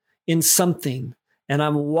trusts in something, and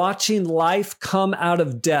I'm watching life come out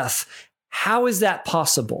of death. How is that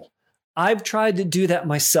possible? I've tried to do that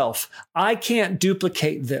myself. I can't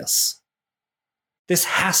duplicate this. This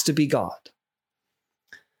has to be God.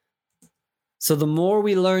 So the more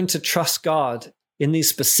we learn to trust God in these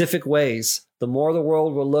specific ways, the more the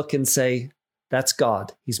world will look and say, that's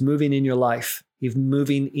God. He's moving in your life. He's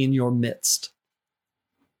moving in your midst.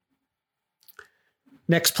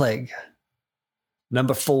 Next plague.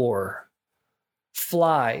 Number 4,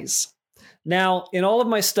 flies. Now, in all of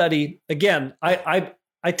my study, again, I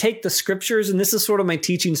take the scriptures, and this is sort of my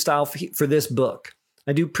teaching style for this book.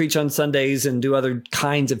 I do preach on Sundays and do other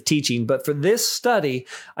kinds of teaching, but for this study,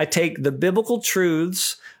 I take the biblical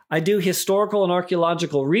truths, I do historical and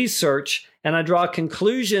archaeological research, and I draw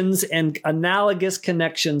conclusions and analogous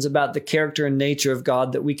connections about the character and nature of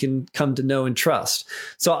God that we can come to know and trust.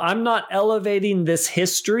 So I'm not elevating this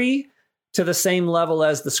history to the same level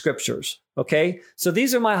as the scriptures. Okay. So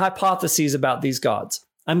these are my hypotheses about these gods.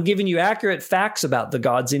 I'm giving you accurate facts about the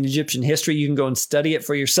gods in Egyptian history. You can go and study it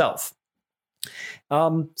for yourself.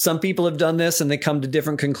 Some people have done this and they come to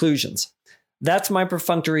different conclusions. That's my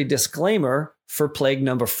perfunctory disclaimer for plague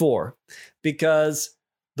number 4, because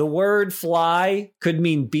the word fly could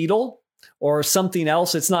mean beetle or something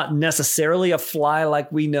else. It's not necessarily a fly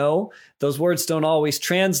like we know. Those words don't always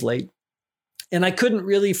translate. And I couldn't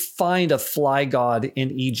really find a fly god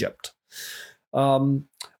in Egypt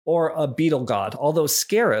or a beetle god, although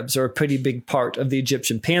scarabs are a pretty big part of the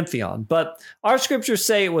Egyptian pantheon. But our scriptures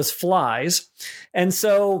say it was flies. And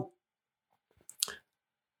so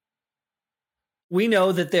we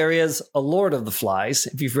know that there is a Lord of the Flies,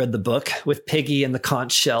 if you've read the book, with Piggy and the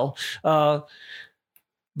conch shell. But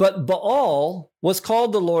Baal was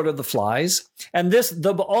called the Lord of the Flies. And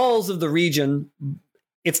the Baals of the region,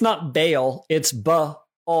 it's not Baal, it's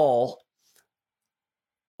Baal.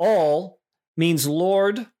 All means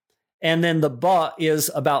Lord, and then the Ba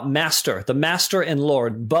is about master, the master and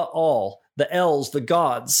Lord. Baal, the Els, the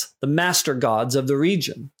gods, the master gods of the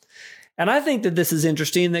region. And I think that this is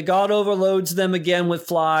interesting, that God overloads them again with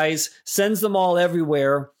flies, sends them all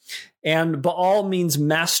everywhere. And Baal means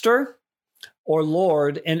master or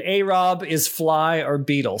Lord, and Arab is fly or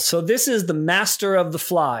beetle. So this is the master of the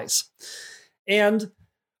flies. And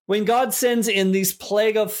when God sends in these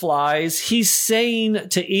plague of flies, he's saying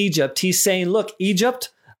to Egypt, he's saying, look,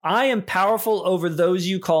 Egypt, I am powerful over those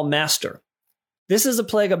you call master. This is a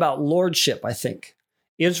plague about lordship, I think.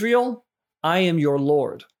 Israel, I am your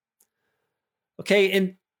Lord. Okay,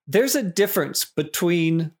 and there's a difference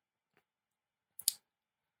between...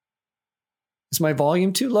 Is my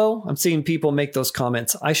volume too low? I'm seeing people make those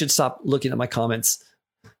comments. I should stop looking at my comments.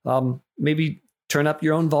 Maybe turn up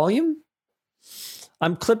your own volume?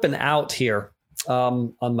 I'm clipping out here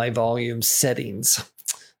on my volume settings,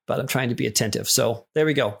 but I'm trying to be attentive. So there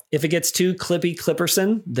we go. If it gets too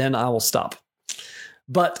clipperson, then I will stop.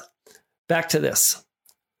 But back to this.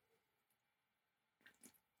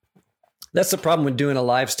 That's the problem with doing a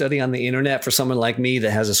live study on the internet for someone like me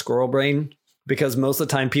that has a squirrel brain, because most of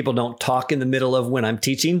the time people don't talk in the middle of when I'm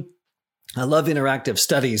teaching. I love interactive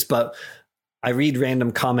studies, but I read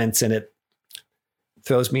random comments and it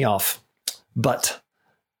throws me off. But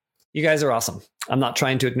you guys are awesome. I'm not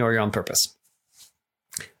trying to ignore you on purpose.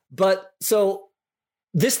 But so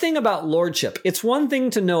this thing about lordship, it's one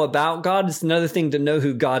thing to know about God. It's another thing to know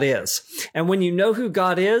who God is. And when you know who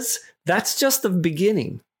God is, that's just the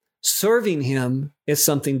beginning. Serving him is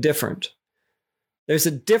something different. There's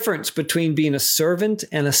a difference between being a servant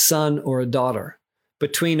and a son or a daughter,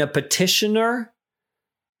 between a petitioner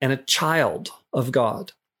and a child of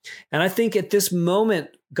God. And I think at this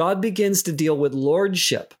moment, God begins to deal with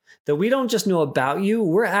lordship, that we don't just know about you,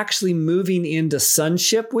 we're actually moving into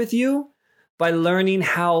sonship with you by learning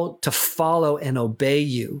how to follow and obey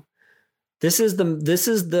you. This is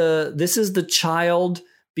the child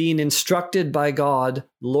being instructed by God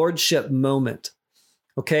lordship moment.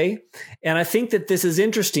 Okay. And I think that this is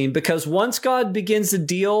interesting because once God begins to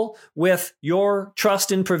deal with your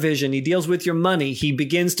trust and provision, he deals with your money. He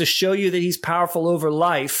begins to show you that he's powerful over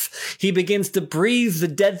life. He begins to breathe the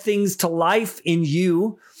dead things to life in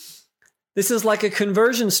you. This is like a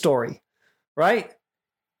conversion story, right?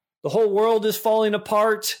 The whole world is falling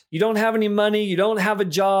apart. You don't have any money. You don't have a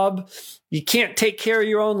job. You can't take care of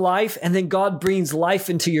your own life. And then God breathes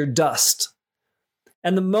life into your dust.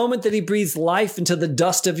 And the moment that he breathes life into the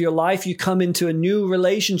dust of your life, you come into a new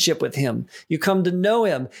relationship with him. You come to know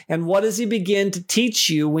him. And what does he begin to teach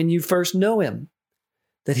you when you first know him?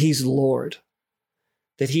 That he's Lord.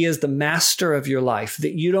 That he is the master of your life.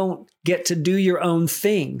 That you don't get to do your own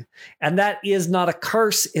thing. And that is not a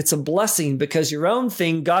curse. It's a blessing because your own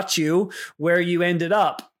thing got you where you ended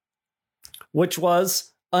up, which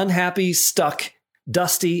was unhappy, stuck,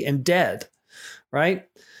 dusty, and dead, right?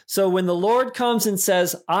 So when the Lord comes and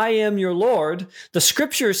says, I am your Lord, the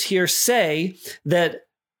scriptures here say that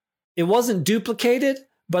it wasn't duplicated,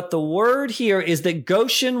 but the word here is that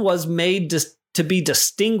Goshen was made to be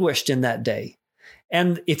distinguished in that day.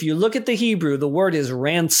 And if you look at the Hebrew, the word is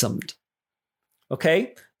ransomed.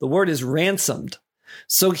 Okay? The word is ransomed.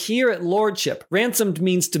 So here at lordship, ransomed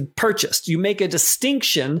means to purchase. You make a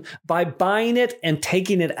distinction by buying it and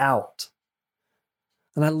taking it out.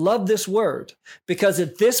 And I love this word because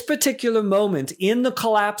at this particular moment in the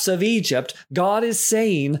collapse of Egypt, God is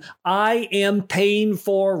saying, I am paying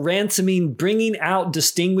for, ransoming, bringing out,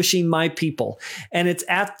 distinguishing my people. And it's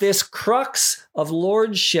at this crux of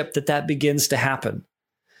lordship that begins to happen.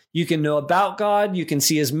 You can know about God. You can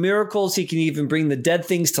see his miracles. He can even bring the dead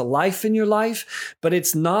things to life in your life. But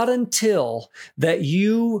it's not until that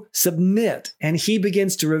you submit and he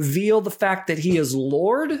begins to reveal the fact that he is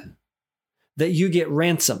Lord that you get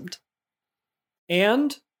ransomed,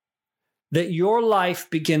 and that your life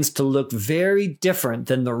begins to look very different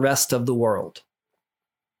than the rest of the world.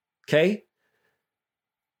 Okay?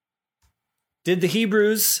 Did the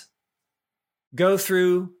Hebrews go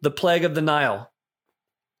through the plague of the Nile?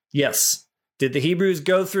 Yes. Did the Hebrews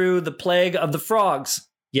go through the plague of the frogs?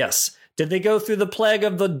 Yes. Did they go through the plague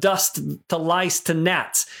of the dust to lice to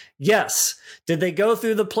gnats? Yes. Did they go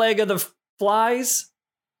through the plague of the flies?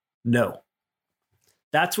 No.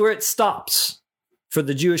 That's where it stops for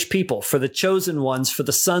the Jewish people, for the chosen ones, for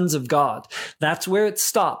the sons of God. That's where it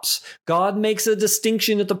stops. God makes a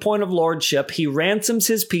distinction at the point of lordship. He ransoms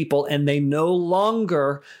his people, and they no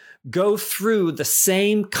longer go through the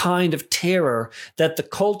same kind of terror that the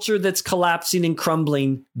culture that's collapsing and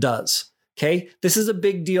crumbling does. Okay? This is a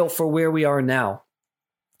big deal for where we are now.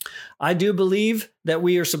 I do believe that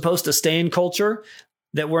we are supposed to stay in culture,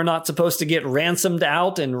 that we're not supposed to get ransomed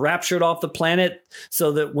out and raptured off the planet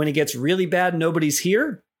so that when it gets really bad, nobody's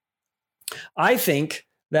here. I think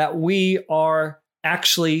that we are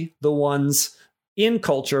actually the ones in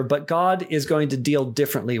culture, but God is going to deal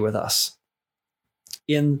differently with us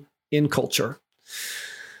in culture.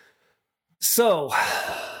 So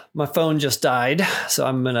my phone just died, so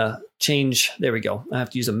I'm going to change. There we go. I have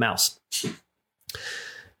to use a mouse.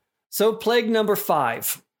 So plague number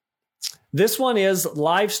 5. This one is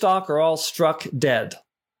livestock are all struck dead.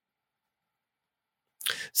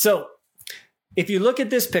 So if you look at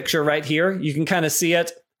this picture right here, you can kind of see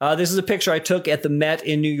it. This is a picture I took at the Met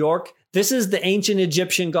in New York. This is the ancient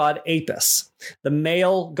Egyptian god Apis, the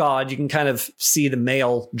male god. You can kind of see the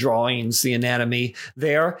male drawings, the anatomy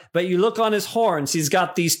there. But you look on his horns. He's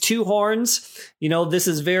got these 2 horns. You know, this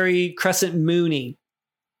is very crescent moony.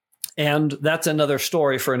 And that's another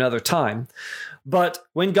story for another time. But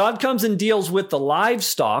when God comes and deals with the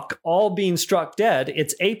livestock, all being struck dead,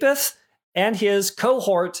 it's Apis and his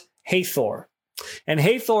cohort, Hathor. And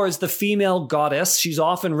Hathor is the female goddess. She's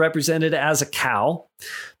often represented as a cow.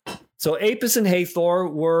 So Apis and Hathor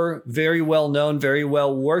were very well known, very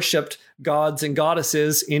well worshipped gods and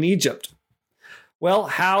goddesses in Egypt. Well,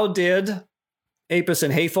 how did Apis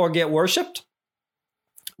and Hathor get worshipped?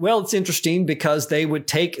 Well, it's interesting because they would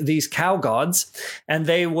take these cow gods and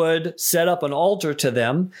they would set up an altar to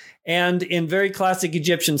them. And in very classic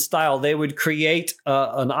Egyptian style, they would create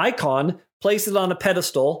an icon, place it on a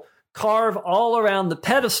pedestal, carve all around the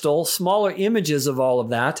pedestal smaller images of all of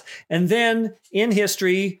that. And then in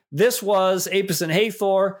history, this was Apis and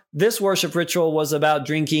Hathor. This worship ritual was about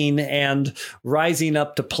drinking and rising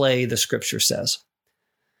up to play, the scripture says.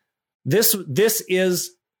 This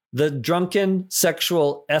is the drunken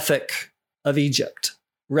sexual ethic of Egypt,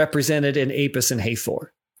 represented in Apis and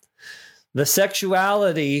Hathor. The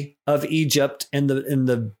sexuality of Egypt and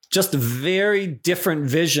the just a very different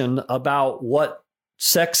vision about what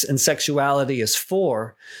sex and sexuality is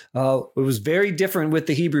for. It was very different with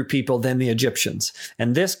the Hebrew people than the Egyptians.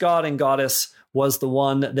 And this god and goddess was the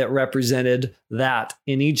one that represented that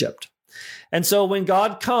in Egypt. And so when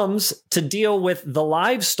God comes to deal with the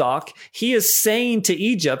livestock, he is saying to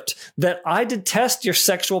Egypt that I detest your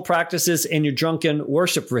sexual practices and your drunken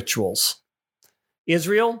worship rituals.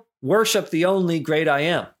 Israel, worship the only great I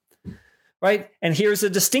am. Right? And here's a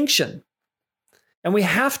distinction. And we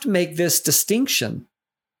have to make this distinction.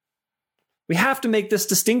 We have to make this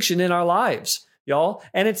distinction in our lives, y'all.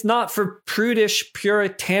 And it's not for prudish,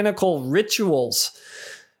 puritanical rituals.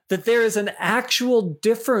 That there is an actual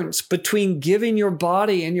difference between giving your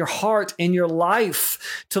body and your heart and your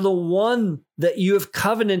life to the one that you have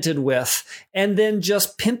covenanted with and then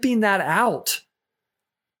just pimping that out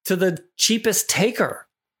to the cheapest taker.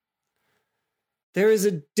 There is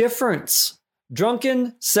a difference.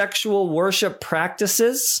 Drunken sexual worship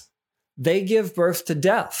practices, they give birth to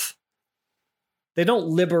death. They don't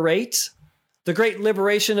liberate. The great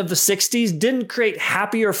liberation of the 60s didn't create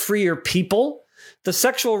happier, freer people. The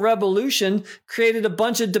sexual revolution created a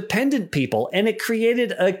bunch of dependent people, and it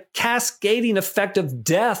created a cascading effect of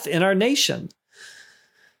death in our nation.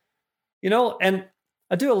 You know, and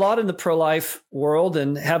I do a lot in the pro-life world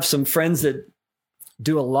and have some friends that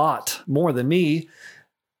do a lot more than me,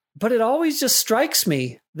 but it always just strikes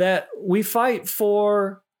me that we fight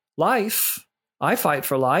for life I fight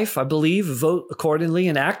for life. I believe, vote accordingly,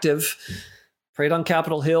 and active. Prayed on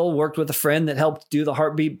Capitol Hill, worked with a friend that helped do the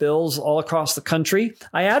heartbeat bills all across the country.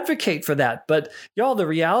 I advocate for that. But y'all, the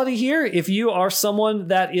reality here, if you are someone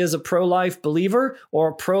that is a pro-life believer or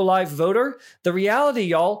a pro-life voter, the reality,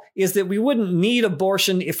 y'all, is that we wouldn't need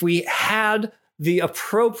abortion if we had the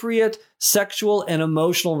appropriate sexual and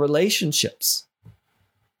emotional relationships.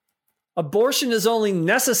 Abortion is only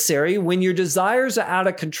necessary when your desires are out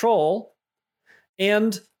of control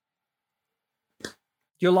and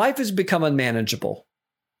your life has become unmanageable.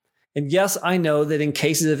 And yes, I know that in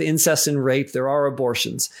cases of incest and rape, there are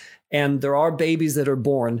abortions and there are babies that are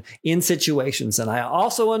born in situations. And I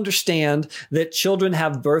also understand that children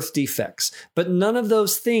have birth defects, but none of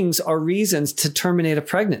those things are reasons to terminate a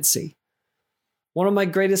pregnancy. One of my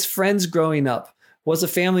greatest friends growing up was a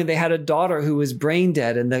family. They had a daughter who was brain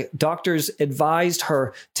dead, and the doctors advised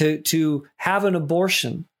her to have an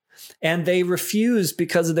abortion. And they refused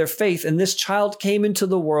because of their faith. And this child came into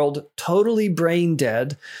the world totally brain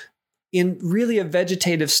dead in really a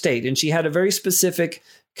vegetative state. And she had a very specific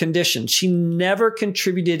condition. She never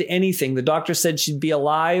contributed anything. The doctor said she'd be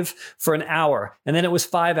alive for an hour. And then it was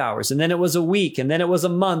 5 hours. And then it was a week. And then it was a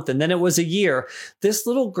month. And then it was a year. This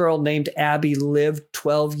little girl named Abby lived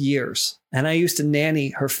 12 years. And I used to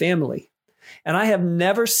nanny her family. And I have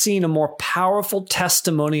never seen a more powerful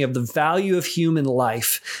testimony of the value of human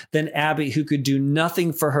life than Abby, who could do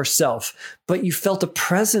nothing for herself, but you felt a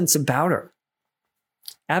presence about her.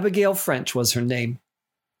 Abigail French was her name.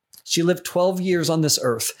 She lived 12 years on this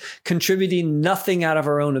earth, contributing nothing out of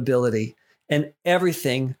her own ability and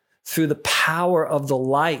everything through the power of the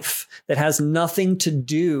life that has nothing to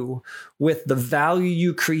do with the value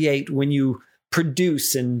you create when you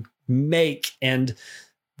produce and make and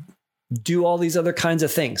do all these other kinds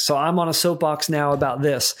of things. So I'm on a soapbox now about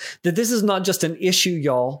this, that this is not just an issue,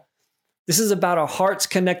 y'all. This is about our hearts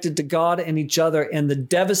connected to God and each other and the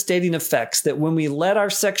devastating effects that when we let our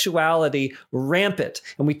sexuality rampant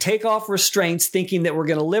and we take off restraints thinking that we're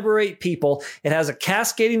going to liberate people, it has a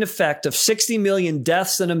cascading effect of 60 million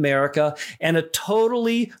deaths in America and a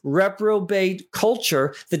totally reprobate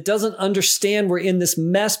culture that doesn't understand we're in this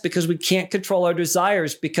mess because we can't control our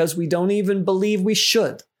desires because we don't even believe we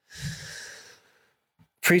should.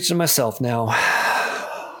 Preach to myself now.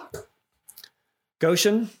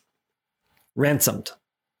 Goshen, ransomed.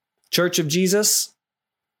 Church of Jesus,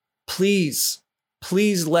 please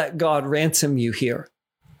let God ransom you here.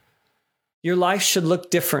 Your life should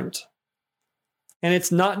look different. And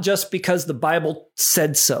it's not just because the Bible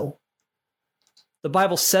said so. The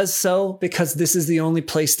Bible says so because this is the only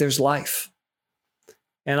place there's life.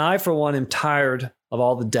 And I, for one, am tired of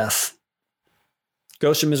all the death.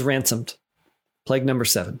 Goshen is ransomed. Plague number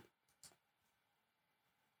 7.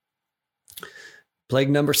 Plague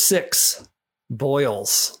number 6,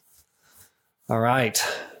 boils. All right,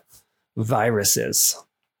 viruses.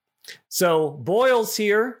 So boils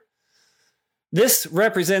here, this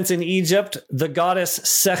represents in Egypt the goddess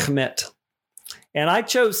Sekhmet. And I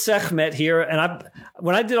chose Sekhmet here. And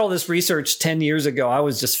when I did all this research 10 years ago, I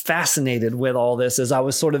was just fascinated with all this as I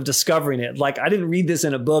was sort of discovering it. Like, I didn't read this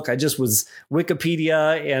in a book. I just was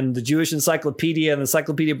Wikipedia and the Jewish Encyclopedia and the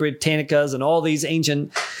Encyclopedia Britannicas and all these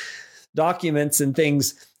ancient documents and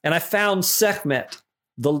things. And I found Sekhmet,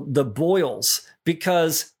 the boils,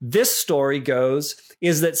 because this story goes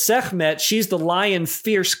is that Sekhmet, she's the lion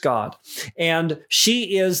fierce god, and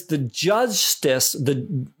she is the justice,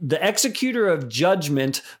 the executor of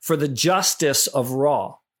judgment for the justice of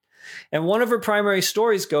Ra. And one of her primary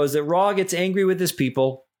stories goes that Ra gets angry with his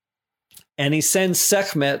people, and he sends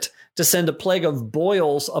Sekhmet to send a plague of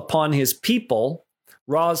boils upon his people,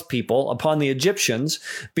 Ra's people, upon the Egyptians,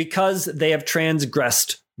 because they have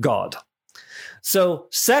transgressed God. So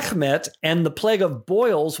Sekhmet and the plague of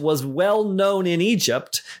boils was well known in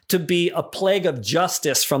Egypt to be a plague of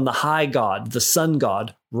justice from the high god, the sun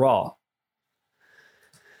god, Ra.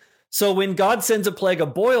 So when God sends a plague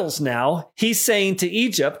of boils now, he's saying to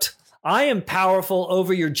Egypt, I am powerful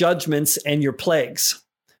over your judgments and your plagues,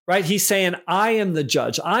 right? He's saying, I am the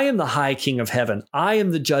judge. I am the high king of heaven. I am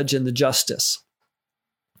the judge and the justice.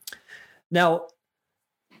 Now,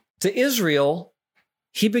 to Israel,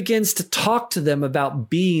 he begins to talk to them about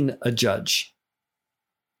being a judge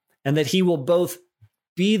and that he will both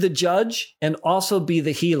be the judge and also be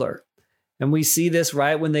the healer. And we see this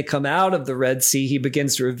right when they come out of the Red Sea. He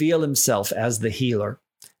begins to reveal himself as the healer,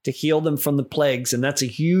 to heal them from the plagues. And that's a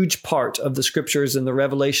huge part of the scriptures and the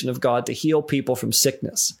revelation of God, to heal people from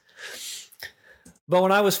sickness. But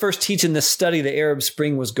when I was first teaching this study, the Arab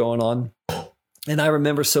Spring was going on. And I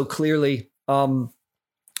remember so clearly,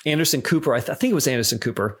 Anderson Cooper. I think it was Anderson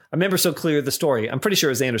Cooper. I remember so clear the story. I'm pretty sure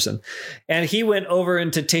it was Anderson. And he went over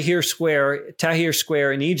into Tahrir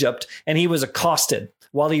Square in Egypt, and he was accosted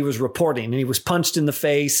while he was reporting, and he was punched in the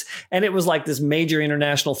face, and it was like this major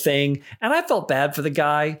international thing. And I felt bad for the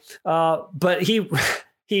guy, but he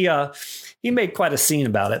made quite a scene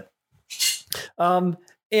about it.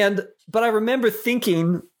 But I remember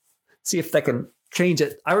thinking, see if that can change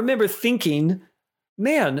it. I remember thinking,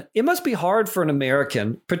 man, it must be hard for an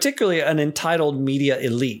American, particularly an entitled media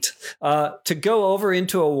elite, to go over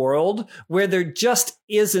into a world where there just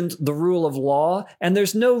isn't the rule of law and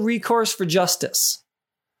there's no recourse for justice.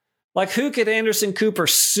 Like, who could Anderson Cooper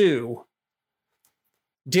sue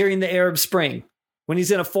during the Arab Spring when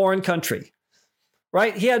he's in a foreign country?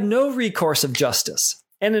 Right? He had no recourse of justice.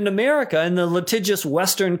 And in America, in the litigious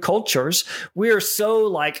Western cultures, we're so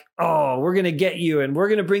like, oh, we're going to get you and we're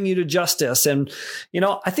going to bring you to justice. And,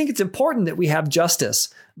 I think it's important that we have justice.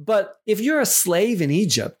 But if you're a slave in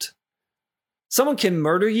Egypt, someone can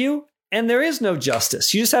murder you and there is no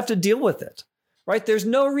justice. You just have to deal with it, right? There's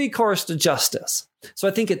no recourse to justice. So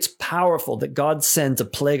I think it's powerful that God sends a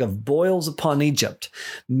plague of boils upon Egypt,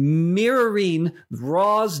 mirroring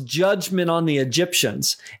Ra's judgment on the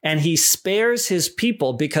Egyptians. And he spares his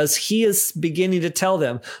people because he is beginning to tell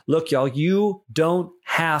them, look, y'all, you don't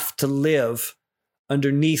have to live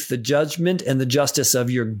underneath the judgment and the justice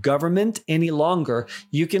of your government any longer.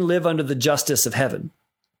 You can live under the justice of heaven.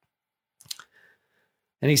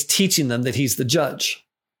 And he's teaching them that he's the judge.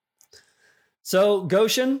 So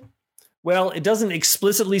Goshen, well, it doesn't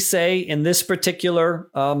explicitly say in this particular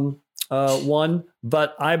one,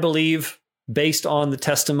 but I believe, based on the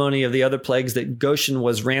testimony of the other plagues, that Goshen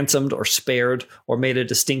was ransomed or spared or made a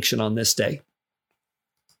distinction on this day.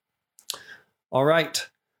 All right.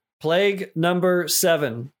 Plague number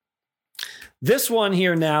 7. This one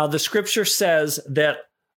here now, the scripture says that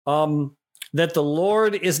the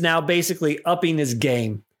Lord is now basically upping his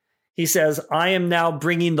game. He says, I am now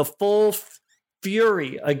bringing the full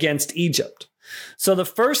fury against Egypt. So the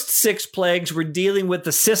first 6 plagues were dealing with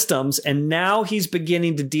the systems, and now he's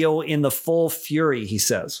beginning to deal in the full fury, he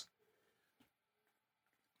says.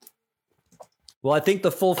 Well, I think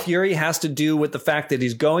the full fury has to do with the fact that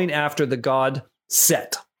he's going after the god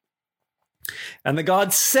Set. And the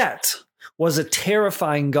god Set was a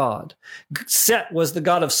terrifying god. Set was the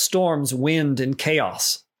god of storms, wind, and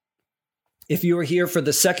chaos. If you were here for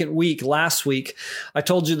the second week, last week, I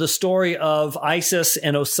told you the story of Isis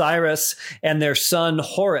and Osiris and their son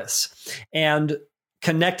Horus, and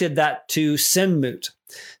connected that to Senmut.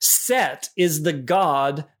 Set is the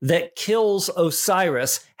god that kills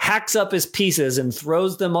Osiris, hacks up his pieces, and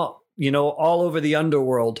throws them up, all over the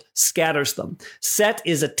underworld, scatters them. Set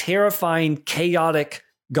is a terrifying, chaotic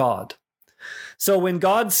god. So when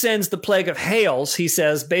God sends the plague of hails, he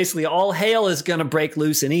says basically all hail is going to break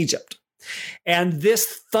loose in Egypt. And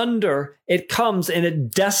this thunder, it comes and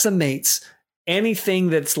it decimates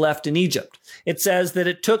anything that's left in Egypt. It says that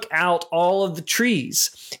it took out all of the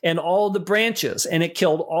trees and all the branches, and it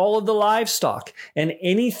killed all of the livestock, and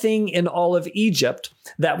anything in all of Egypt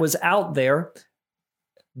that was out there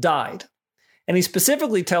died. And he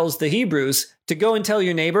specifically tells the Hebrews to go and tell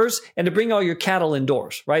your neighbors and to bring all your cattle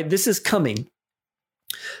indoors, right? This is coming.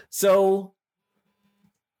 So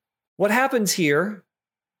what happens here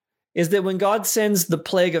is that when God sends the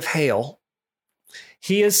plague of hail,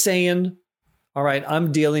 he is saying, all right,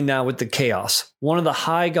 I'm dealing now with the chaos. One of the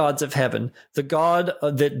high gods of heaven, the God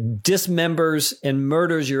that dismembers and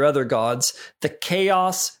murders your other gods, the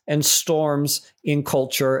chaos and storms in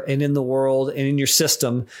culture and in the world and in your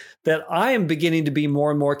system, that I am beginning to be more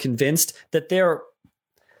and more convinced that there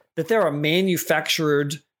are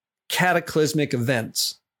manufactured cataclysmic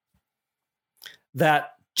events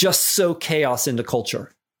that just sow chaos into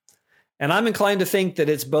culture. And I'm inclined to think that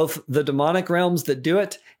it's both the demonic realms that do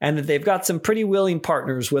it, and that they've got some pretty willing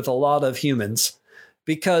partners with a lot of humans,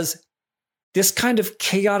 because this kind of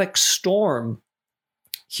chaotic storm,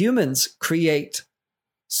 humans create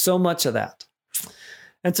so much of that.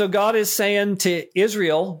 And so God is saying to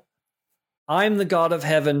Israel, I'm the God of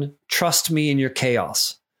heaven, trust me in your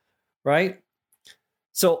chaos, right?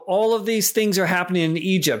 So all of these things are happening in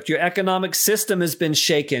Egypt. Your economic system has been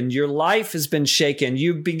shaken. Your life has been shaken.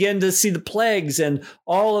 You begin to see the plagues, and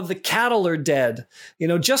all of the cattle are dead.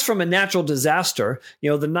 Just from a natural disaster,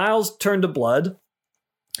 the Niles turned to blood.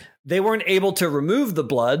 They weren't able to remove the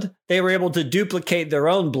blood. They were able to duplicate their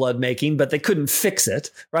own blood making, but they couldn't fix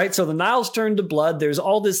it, right? So the Niles turned to blood. There's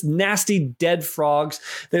all this nasty dead frogs.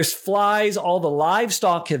 There's flies. All the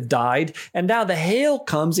livestock have died. And now the hail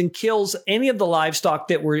comes and kills any of the livestock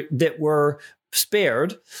that were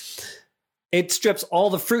spared. it strips all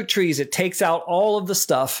the fruit trees. It takes out all of the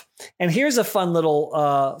stuff. And here's a fun little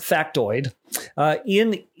factoid.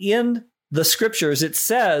 In the scriptures, it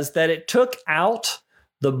says that it took out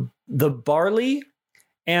the barley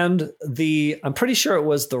and I'm pretty sure it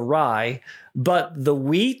was the rye, but the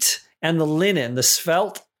wheat and the linen, the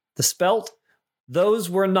spelt, those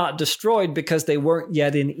were not destroyed because they weren't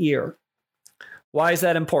yet in ear. Why is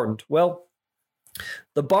that important? Well,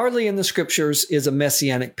 the barley in the scriptures is a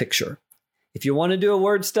messianic picture. If you want to do a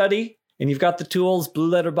word study and you've got the tools, Blue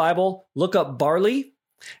Letter Bible, look up barley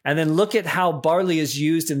and then look at how barley is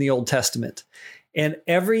used in the Old Testament. And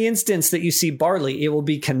every instance that you see barley, it will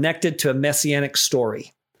be connected to a messianic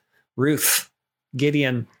story. Ruth,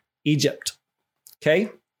 Gideon, Egypt.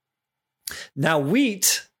 Okay? Now,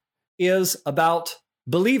 wheat is about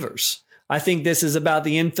believers. I think this is about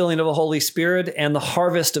the infilling of the Holy Spirit and the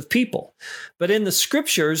harvest of people. But in the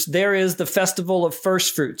scriptures, there is the festival of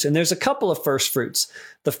first fruits, and there's a couple of first fruits.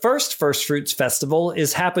 The first fruits festival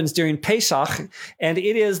happens during Pesach, and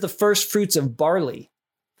it is the first fruits of barley.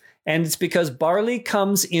 And it's because barley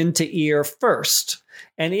comes into ear first,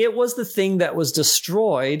 and it was the thing that was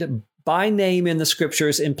destroyed by name in the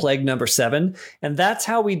scriptures in plague number 7, and that's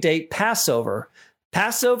how we date Passover.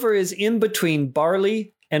 Passover is in between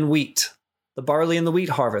barley and wheat. The barley and the wheat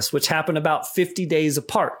harvest, which happen about 50 days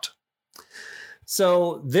apart.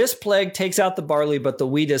 So this plague takes out the barley, but the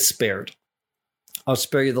wheat is spared. I'll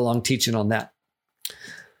spare you the long teaching on that.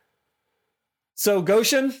 So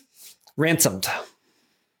Goshen, ransomed.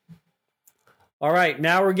 All right,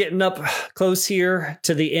 now we're getting up close here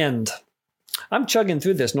to the end. I'm chugging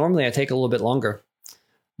through this. Normally I take a little bit longer,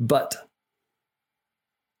 but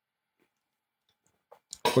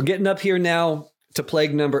we're getting up here now to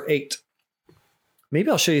plague number 8. Maybe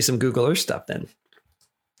I'll show you some Google Earth stuff then.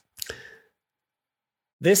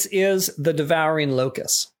 This is the devouring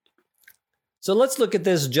locust. So let's look at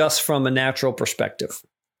this just from a natural perspective.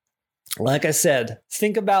 Like I said,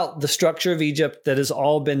 think about the structure of Egypt that has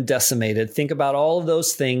all been decimated. Think about all of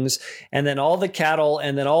those things, and then all the cattle,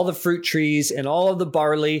 and then all the fruit trees, and all of the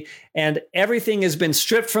barley, and everything has been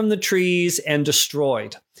stripped from the trees and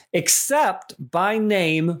destroyed, except by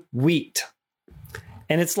name wheat.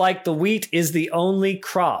 And it's like the wheat is the only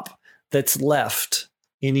crop that's left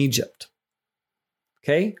in Egypt.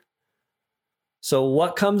 Okay? So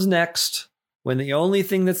what comes next when the only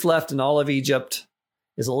thing that's left in all of Egypt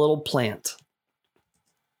is a little plant?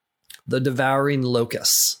 The devouring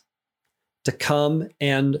locusts, to come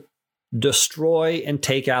and destroy and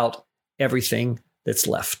take out everything that's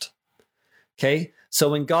left. Okay? So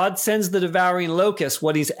when God sends the devouring locust,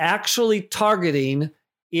 what he's actually targeting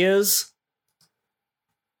is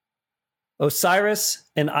Osiris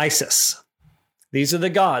and Isis. These are the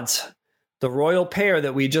gods, the royal pair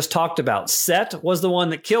that we just talked about. Set was the one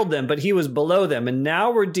that killed them, but he was below them. And now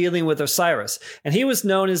we're dealing with Osiris. And he was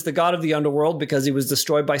known as the god of the underworld because he was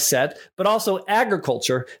destroyed by Set, but also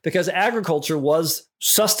agriculture because agriculture was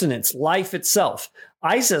sustenance, life itself.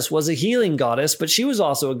 Isis was a healing goddess, but she was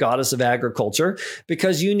also a goddess of agriculture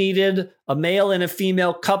because you needed a male and a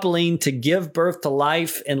female coupling to give birth to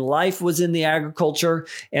life, and life was in the agriculture.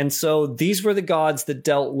 And so these were the gods that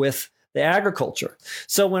dealt with the agriculture.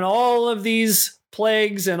 So when all of these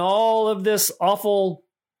plagues and all of this awful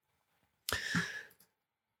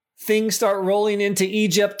things start rolling into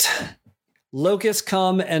Egypt, locusts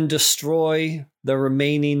come and destroy the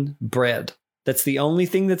remaining bread. That's the only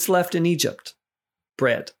thing that's left in Egypt.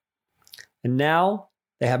 Bread. And now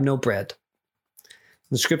they have no bread.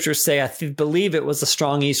 The scriptures say, I believe it was a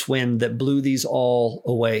strong east wind that blew these all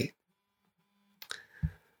away.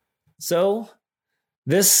 So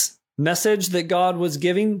this message that God was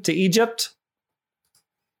giving to Egypt,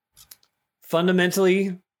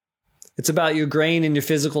 fundamentally, it's about your grain and your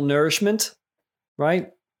physical nourishment,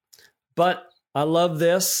 right? But I love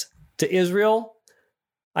this. To Israel,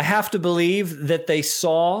 I have to believe that they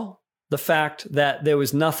saw the fact that there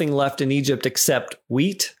was nothing left in Egypt except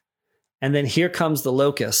wheat. And then here comes the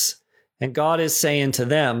locusts. And God is saying to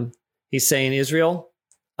them, he's saying, Israel,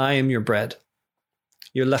 I am your bread.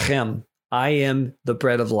 Your lechem. I am the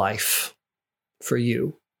bread of life for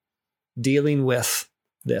you. Dealing with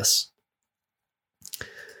this.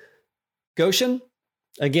 Goshen,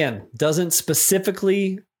 again, doesn't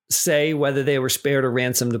specifically say whether they were spared or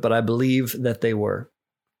ransomed, but I believe that they were.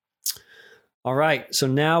 All right, so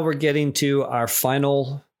now we're getting to our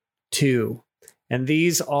final 2, and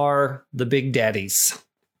these are the big daddies.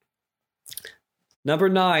 Number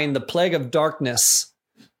 9, the plague of darkness.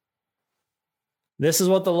 This is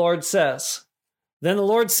what the Lord says. Then the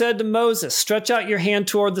Lord said to Moses, stretch out your hand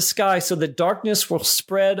toward the sky so that darkness will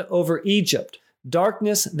spread over Egypt,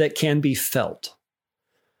 darkness that can be felt.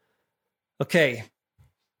 Okay,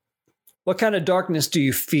 what kind of darkness do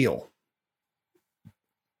you feel?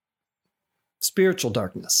 Spiritual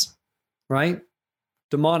darkness, right?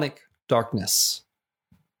 Demonic darkness.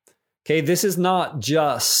 Okay, this is not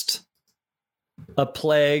just a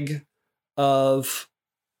plague of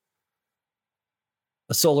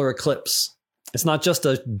a solar eclipse. It's not just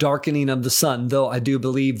a darkening of the sun, though I do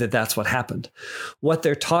believe that that's what happened. What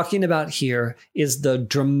they're talking about here is the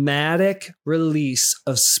dramatic release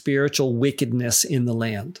of spiritual wickedness in the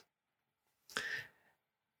land.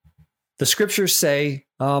 The scriptures say,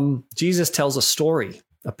 Jesus tells a story,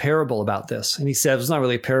 a parable about this. And he says, it's not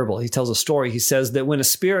really a parable. He tells a story. He says that when a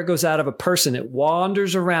spirit goes out of a person, it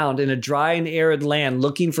wanders around in a dry and arid land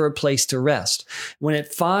looking for a place to rest. When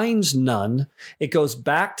it finds none, it goes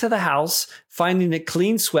back to the house, finding it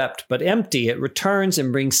clean swept but empty. It returns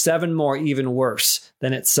and brings 7 more even worse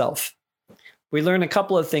than itself. We learn a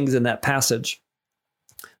couple of things in that passage.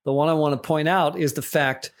 The one I want to point out is the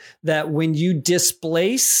fact that when you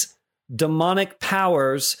displace demonic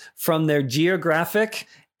powers from their geographic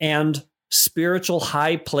and spiritual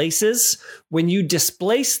high places, when you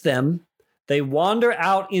displace them, they wander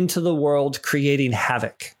out into the world creating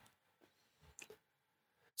havoc.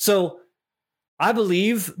 So I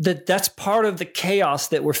believe that that's part of the chaos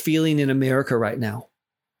that we're feeling in America right now.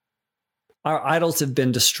 Our idols have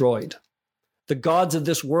been destroyed. The gods of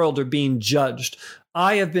this world are being judged.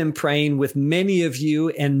 I have been praying with many of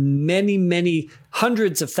you and many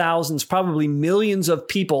hundreds of thousands, probably millions of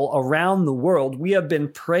people around the world. We have been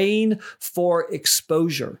praying for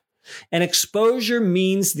exposure. And exposure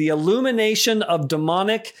means the illumination of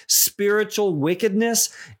demonic spiritual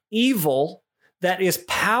wickedness, evil that is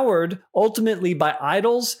powered ultimately by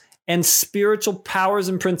idols and spiritual powers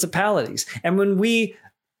and principalities. And when we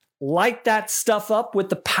light that stuff up with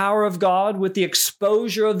the power of God, with the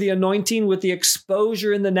exposure of the anointing, with the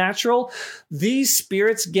exposure in the natural, these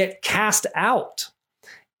spirits get cast out.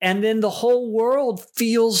 And then the whole world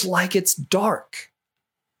feels like it's dark.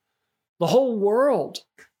 The whole world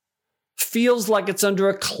feels like it's under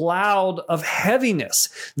a cloud of heaviness.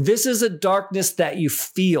 This is a darkness that you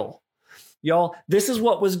feel. Y'all, this is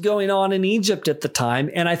what was going on in Egypt at the time,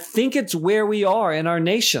 and I think it's where we are in our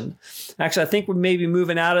nation. Actually, I think we're maybe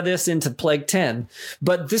moving out of this into Plague 10,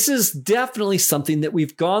 but this is definitely something that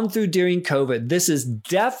we've gone through during COVID. This is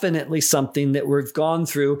definitely something that we've gone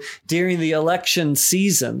through during the election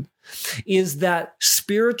season, is that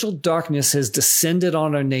spiritual darkness has descended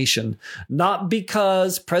on our nation, not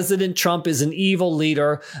because President Trump is an evil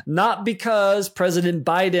leader, not because President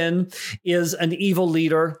Biden is an evil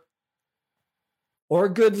leader, or a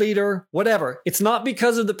good leader, whatever. It's not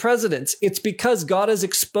because of the presidents. It's because God is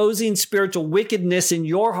exposing spiritual wickedness in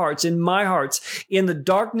your hearts, in my hearts, in the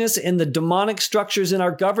darkness and the demonic structures in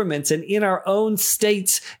our governments and in our own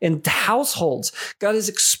states and households. God is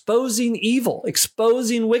exposing evil,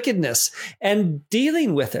 exposing wickedness, and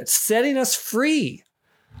dealing with it, setting us free.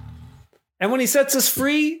 And when he sets us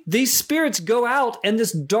free, these spirits go out and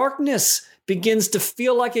this darkness begins to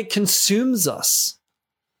feel like it consumes us.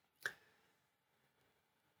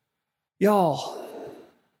 Y'all.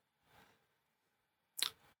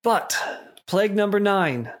 But plague number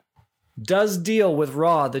 9 does deal with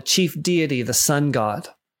Ra, the chief deity, the sun god.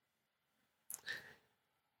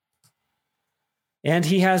 And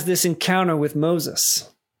he has this encounter with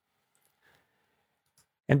Moses.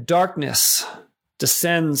 And darkness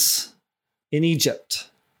descends in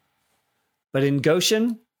Egypt. But in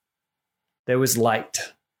Goshen, there was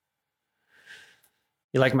light.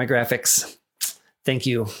 You like my graphics? Thank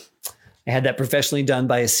you. I had that professionally done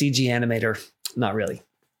by a CG animator. Not really.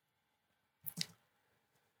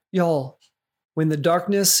 Y'all, when the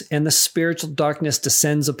darkness and the spiritual darkness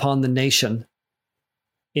descends upon the nation,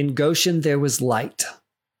 in Goshen there was light.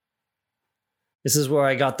 This is where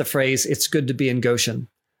I got the phrase, it's good to be in Goshen.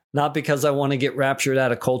 Not because I want to get raptured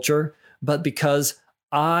out of culture, but because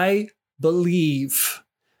I believe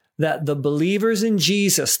that the believers in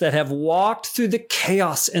Jesus that have walked through the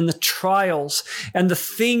chaos and the trials and the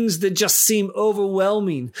things that just seem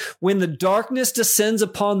overwhelming, when the darkness descends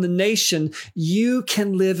upon the nation, you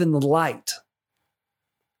can live in the light.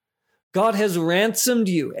 God has ransomed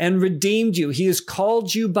you and redeemed you. He has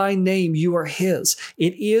called you by name. You are his.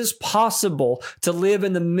 It is possible to live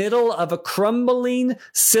in the middle of a crumbling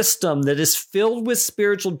system that is filled with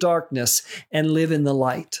spiritual darkness and live in the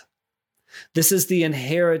light. This is the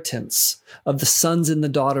inheritance of the sons and the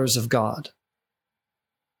daughters of God.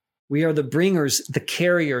 We are the bringers, the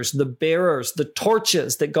carriers, the bearers, the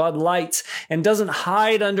torches that God lights and doesn't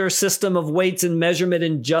hide under a system of weights and measurement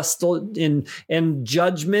and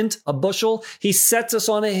judgment, a bushel. He sets us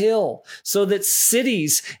on a hill so that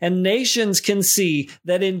cities and nations can see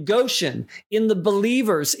that in Goshen, in the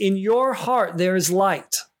believers, in your heart, there is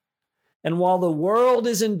light. And while the world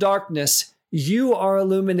is in darkness, you are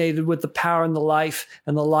illuminated with the power and the life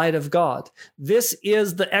and the light of God. This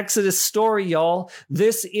is the Exodus story, y'all.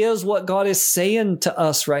 This is what God is saying to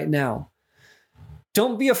us right now.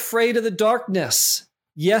 Don't be afraid of the darkness.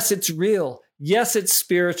 Yes, it's real. Yes, it's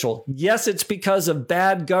spiritual. Yes, it's because of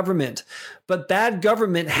bad government. But bad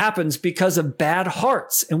government happens because of bad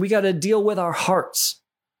hearts, and we got to deal with our hearts.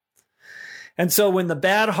 And so when the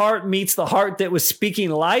bad heart meets the heart that was speaking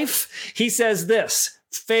life, he says this.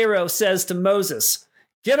 Pharaoh says to Moses,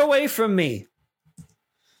 "Get away from me.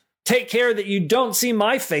 Take care that you don't see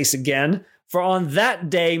my face again, for on that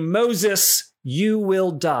day, Moses, you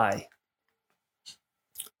will die."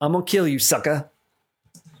 I'm going to kill you, sucker.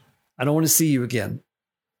 I don't want to see you again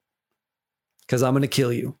because I'm going to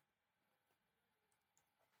kill you.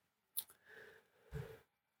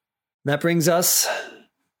 That brings us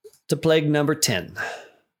to plague number 10.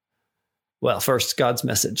 Well, first, God's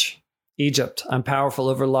message. Egypt, I'm powerful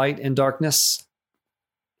over light and darkness.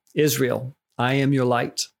 Israel, I am your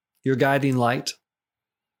light, your guiding light.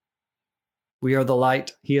 We are the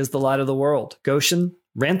light. He is the light of the world. Goshen,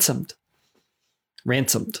 ransomed,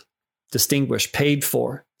 distinguished, paid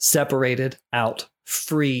for, separated out,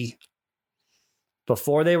 free.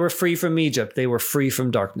 Before they were free from Egypt, they were free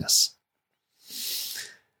from darkness.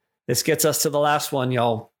 This gets us to the last one,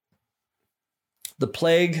 y'all. The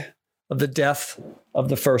plague of the death of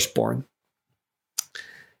the firstborn.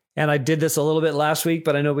 And I did this a little bit last week,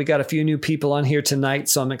 but I know we got a few new people on here tonight,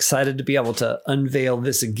 so I'm excited to be able to unveil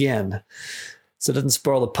this again so it doesn't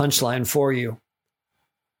spoil the punchline for you.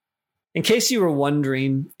 In case you were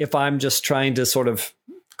wondering if I'm just trying to sort of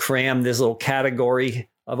cram this little category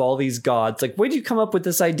of all these gods, like where did you come up with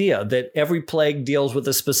this idea that every plague deals with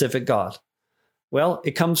a specific god? Well,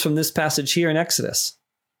 it comes from this passage here in Exodus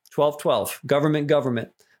 12:12,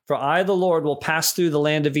 government. For I, the Lord, will pass through the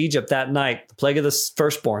land of Egypt that night, the plague of the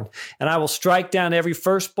firstborn, and I will strike down every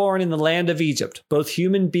firstborn in the land of Egypt, both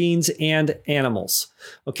human beings and animals.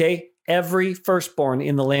 Okay? Every firstborn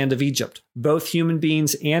in the land of Egypt, both human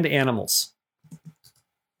beings and animals.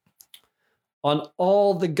 On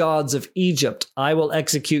all the gods of Egypt, I will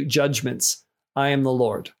execute judgments. I am the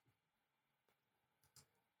Lord.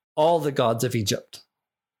 All the gods of Egypt.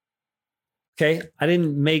 Okay? I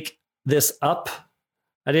didn't make this up.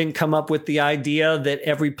 I didn't come up with the idea that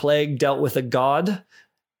every plague dealt with a god.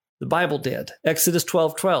 The Bible did. Exodus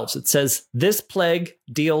 12:12. It says, this plague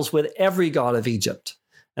deals with every god of Egypt.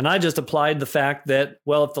 And I just applied the fact that,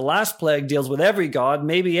 well, if the last plague deals with every god,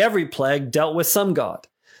 maybe every plague dealt with some god.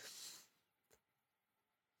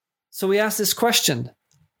 So we ask this question.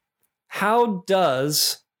 How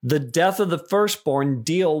does the death of the firstborn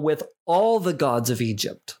deal with all the gods of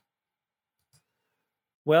Egypt?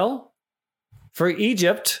 Well, for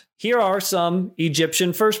Egypt, here are some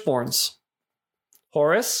Egyptian firstborns.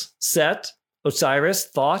 Horus, Set, Osiris,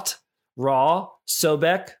 Thoth, Ra,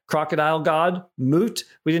 Sobek, crocodile god, Mut.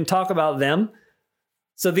 We didn't talk about them.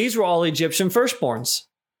 So these were all Egyptian firstborns.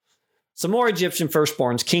 Some more Egyptian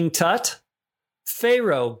firstborns. King Tut,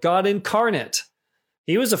 Pharaoh, God incarnate.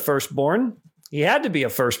 He was a firstborn. He had to be a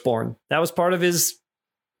firstborn. That was part of his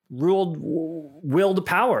willed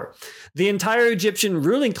power. The entire Egyptian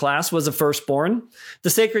ruling class was a firstborn. The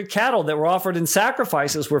sacred cattle that were offered in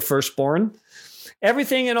sacrifices were firstborn.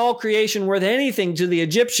 Everything in all creation worth anything to the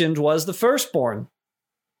Egyptians was the firstborn.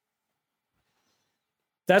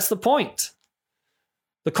 That's the point.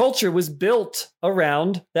 The culture was built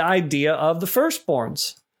around the idea of the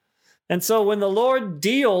firstborns. And so when the Lord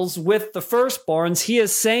deals with the firstborns, he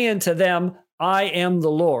is saying to them, I am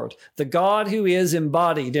the Lord, the God who is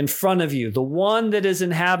embodied in front of you, the one that is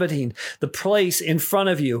inhabiting the place in front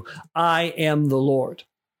of you. I am the Lord.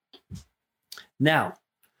 Now,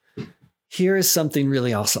 here is something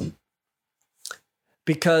really awesome.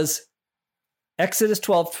 Because Exodus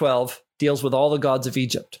 12:12 deals with all the gods of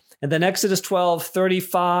Egypt. And then Exodus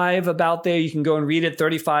 12:35, about there, you can go and read it,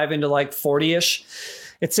 35 into like 40-ish.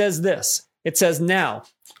 It says this. It says, now,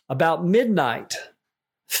 about midnight,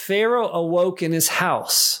 Pharaoh awoke in his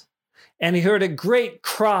house, and he heard a great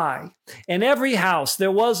cry. In every house there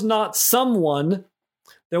was not someone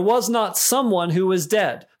who was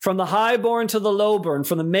dead, from the highborn to the lowborn,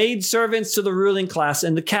 from the maidservants to the ruling class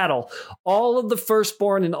and the cattle. All of the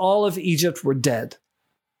firstborn in all of Egypt were dead.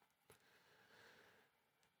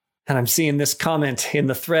 And I'm seeing this comment in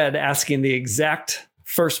the thread asking the exact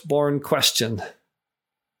firstborn question.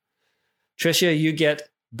 Tricia, you get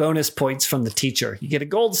bonus points from the teacher. You get a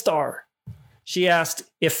gold star. She asked,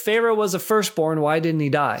 if Pharaoh was a firstborn, why didn't he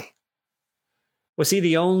die? Was he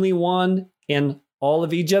the only one in all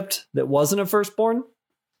of Egypt that wasn't a firstborn?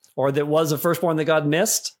 Or that was a firstborn that God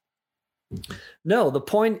missed? No, the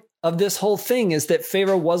point of this whole thing is that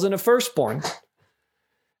Pharaoh wasn't a firstborn.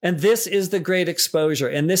 And this is the great exposure.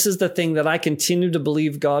 And this is the thing that I continue to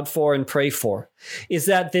believe God for and pray for, is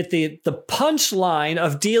that the punchline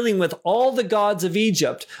of dealing with all the gods of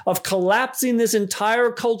Egypt, of collapsing this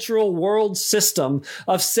entire cultural world system,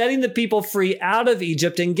 of setting the people free out of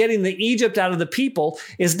Egypt and getting the Egypt out of the people,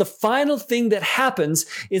 is the final thing that happens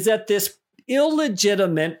is that this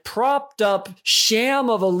illegitimate, propped up sham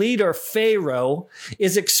of a leader, Pharaoh,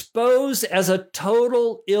 is exposed as a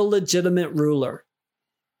total illegitimate ruler.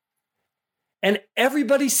 And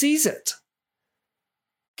everybody sees it.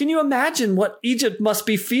 Can you imagine what Egypt must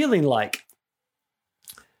be feeling like?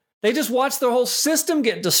 They just watched their whole system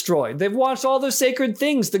get destroyed. They've watched all their sacred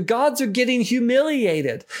things. The gods are getting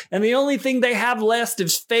humiliated. And the only thing they have left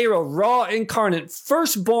is Pharaoh, raw incarnate,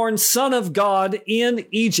 firstborn son of God in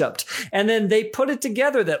Egypt. And then they put it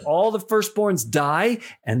together that all the firstborns die,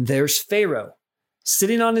 and there's Pharaoh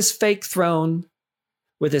sitting on his fake throne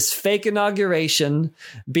with his fake inauguration,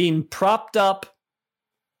 being propped up,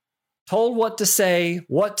 told what to say,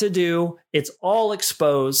 what to do. It's all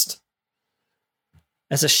exposed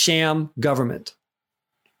as a sham government.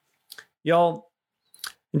 Y'all,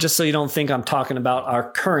 and just so you don't think I'm talking about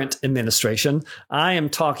our current administration, I am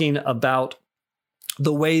talking about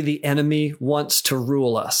the way the enemy wants to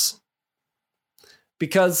rule us.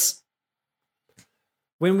 Because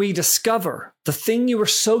when we discover the thing you were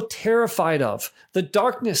so terrified of, the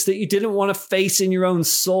darkness that you didn't want to face in your own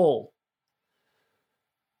soul,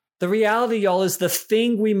 the reality, y'all, is the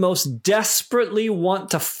thing we most desperately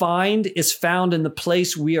want to find is found in the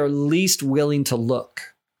place we are least willing to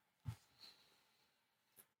look.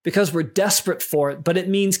 Because we're desperate for it, but it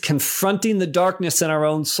means confronting the darkness in our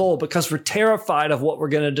own soul because we're terrified of what we're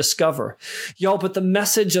going to discover. Y'all, but the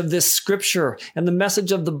message of this scripture and the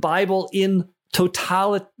message of the Bible in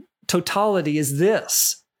totality is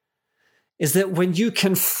this, is that when you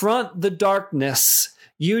confront the darkness,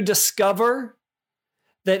 you discover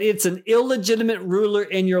that it's an illegitimate ruler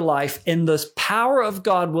in your life, and the power of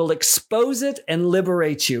God will expose it and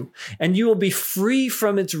liberate you, and you will be free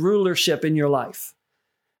from its rulership in your life.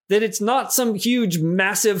 That it's not some huge,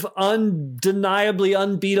 massive, undeniably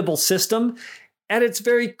unbeatable system. At its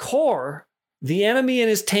very core, the enemy and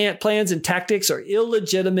his plans and tactics are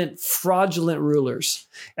illegitimate, fraudulent rulers.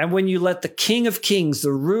 And when you let the King of Kings,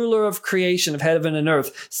 the ruler of creation of heaven and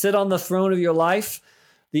earth, sit on the throne of your life,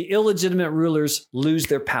 the illegitimate rulers lose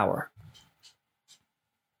their power.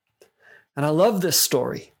 And I love this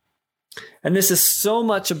story. And this is so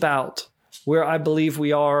much about where I believe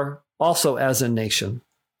we are also as a nation.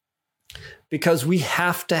 Because we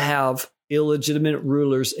have to have illegitimate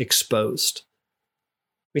rulers exposed.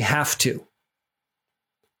 We have to.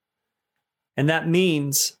 And that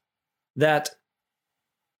means that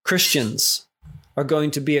Christians are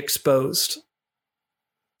going to be exposed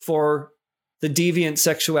for the deviant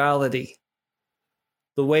sexuality,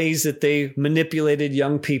 the ways that they manipulated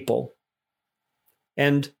young people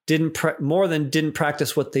and didn't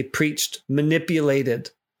practice what they preached,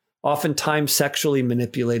 manipulated, oftentimes sexually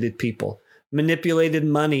manipulated people, manipulated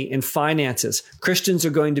money and finances. Christians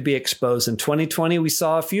are going to be exposed. In 2020, we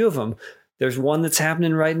saw a few of them. There's one that's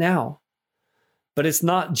happening right now. But it's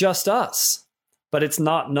not just us, but it's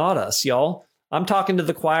not us, y'all. I'm talking to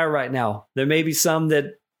the choir right now. There may be some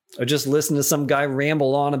that are just listening to some guy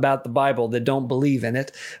ramble on about the Bible that don't believe in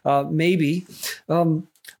it. Maybe.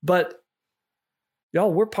 But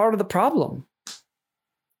y'all, we're part of the problem.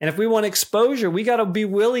 And if we want exposure, we got to be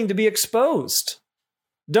willing to be exposed.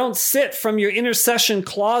 Don't sit from your intercession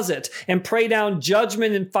closet and pray down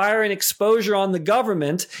judgment and fire and exposure on the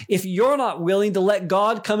government if you're not willing to let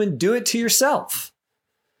God come and do it to yourself.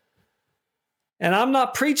 And I'm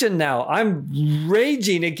not preaching now. I'm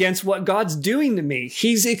raging against what God's doing to me.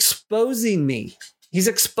 He's exposing me. He's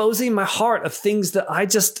exposing my heart of things that I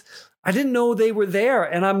didn't know they were there.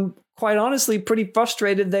 And I'm quite honestly pretty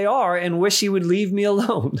frustrated they are and wish he would leave me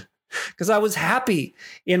alone. Because I was happy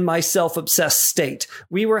in my self-obsessed state.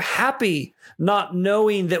 We were happy not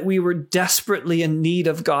knowing that we were desperately in need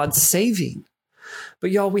of God's saving.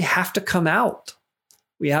 But y'all, we have to come out.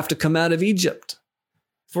 We have to come out of Egypt.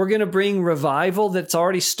 if we're going to bring revival that's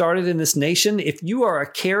already started in this nation, if you are a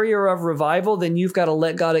carrier of revival, then you've got to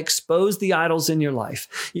let God expose the idols in your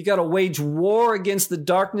life. You got to wage war against the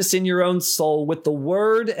darkness in your own soul with the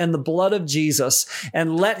word and the blood of Jesus,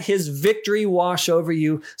 and let his victory wash over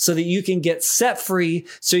you so that you can get set free,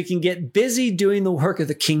 so you can get busy doing the work of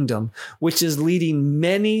the kingdom, which is leading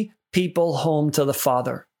many people home to the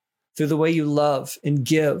Father through the way you love and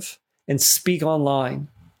give and speak online.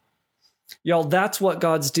 Y'all, that's what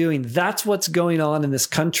God's doing. That's what's going on in this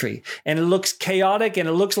country. And it looks chaotic and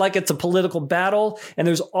it looks like it's a political battle and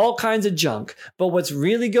there's all kinds of junk. But what's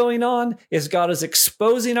really going on is God is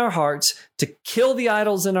exposing our hearts to kill the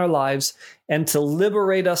idols in our lives and to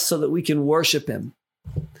liberate us so that we can worship him.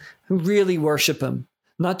 Really worship him.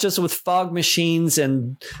 Not just with fog machines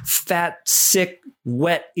and fat, sick,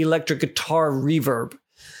 wet electric guitar reverb,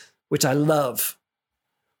 which I love.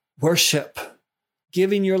 Worship.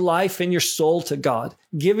 Giving your life and your soul to God,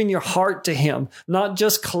 giving your heart to him, not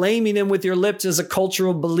just claiming him with your lips as a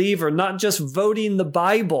cultural believer, not just voting the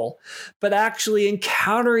Bible, but actually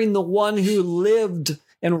encountering the one who lived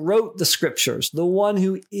and wrote the scriptures, the one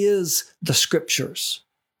who is the scriptures.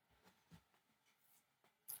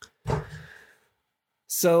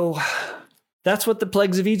 So that's what the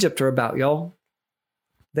plagues of Egypt are about, y'all.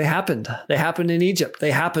 They happened. They happened in Egypt.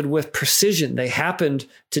 They happened with precision. They happened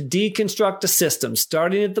to deconstruct a system,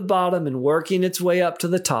 starting at the bottom and working its way up to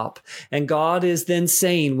the top. And God is then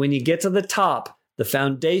saying, when you get to the top, the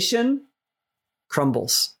foundation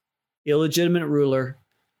crumbles. Illegitimate ruler.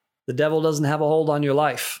 The devil doesn't have a hold on your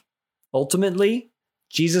life. Ultimately,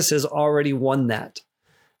 Jesus has already won that.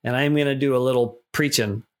 And I'm going to do a little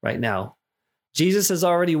preaching right now. Jesus has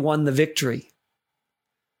already won the victory.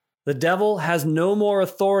 The devil has no more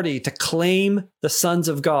authority to claim the sons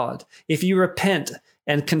of God. If you repent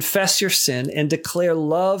and confess your sin and declare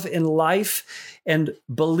love and life and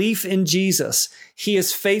belief in Jesus, he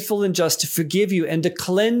is faithful and just to forgive you and to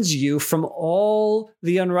cleanse you from all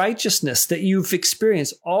the unrighteousness that you've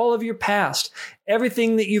experienced, all of your past,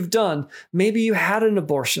 everything that you've done. Maybe you had an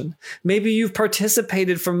abortion. Maybe you've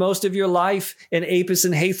participated for most of your life in Apis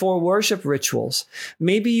and Hathor worship rituals.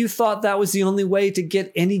 Maybe you thought that was the only way to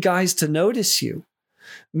get any guys to notice you.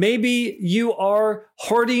 Maybe you are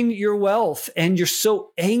hoarding your wealth and you're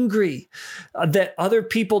so angry that other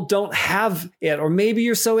people don't have it. Or maybe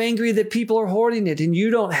you're so angry that people are hoarding it and you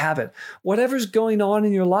don't have it. Whatever's going on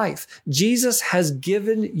in your life, Jesus has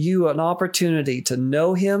given you an opportunity to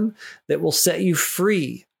know him that will set you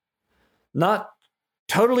free. Not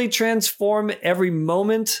totally transform every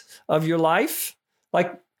moment of your life.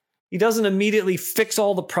 Like he doesn't immediately fix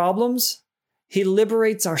all the problems. He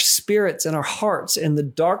liberates our spirits and our hearts in the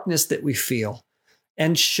darkness that we feel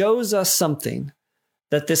and shows us something,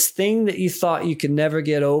 that this thing that you thought you could never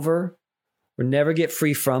get over or never get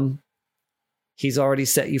free from, he's already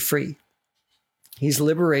set you free. He's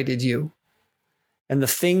liberated you. And the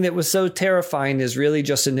thing that was so terrifying is really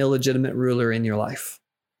just an illegitimate ruler in your life.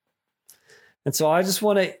 And so I just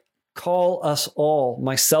want to call us all,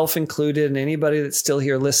 myself included, and anybody that's still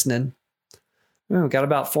here listening. We've got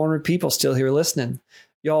about 400 people still here listening.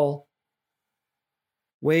 Y'all,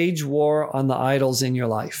 wage war on the idols in your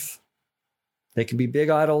life. They can be big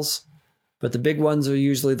idols, but the big ones are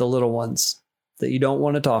usually the little ones that you don't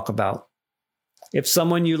want to talk about. If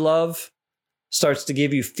someone you love starts to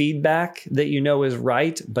give you feedback that you know is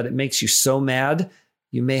right, but it makes you so mad,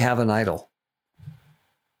 you may have an idol.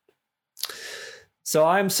 So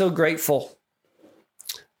I'm so grateful.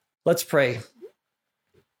 Let's pray.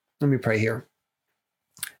 Let me pray here.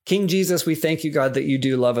 King Jesus, we thank you, God, that you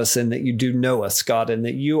do love us and that you do know us, God, and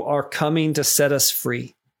that you are coming to set us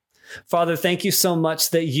free. Father, thank you so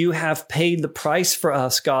much that you have paid the price for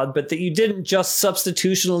us, God, but that you didn't just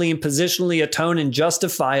substitutionally and positionally atone and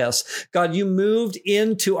justify us. God, you moved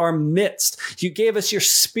into our midst. You gave us your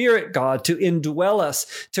spirit, God, to indwell us,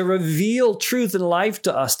 to reveal truth and life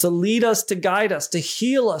to us, to lead us, to guide us, to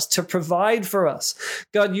heal us, to provide for us.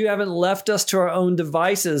 God, you haven't left us to our own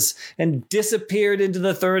devices and disappeared into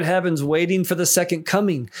the third heavens waiting for the second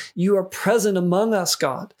coming. You are present among us,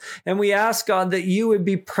 God. And we ask, God, that you would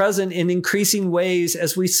be present in increasing ways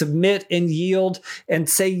as we submit and yield and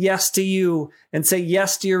say yes to you and say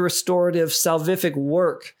yes to your restorative, salvific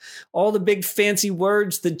work. All the big fancy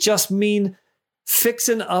words that just mean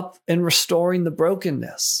fixing up and restoring the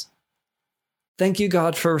brokenness. Thank you,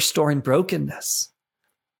 God, for restoring brokenness.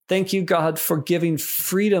 Thank you, God, for giving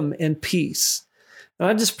freedom and peace. And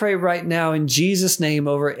I just pray right now in Jesus' name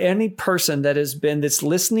over any person that's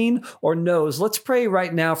listening or knows. Let's pray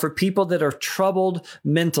right now for people that are troubled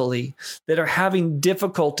mentally, that are having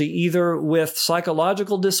difficulty either with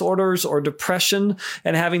psychological disorders or depression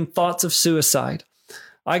and having thoughts of suicide.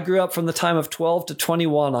 I grew up from the time of 12 to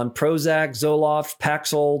 21 on Prozac, Zoloft,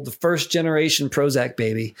 Paxil, the first generation Prozac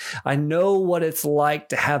baby. I know what it's like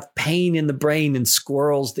to have pain in the brain and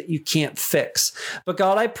squirrels that you can't fix. But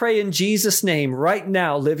God, I pray in Jesus' name right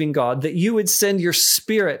now, living God, that you would send your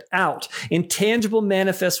spirit out in tangible,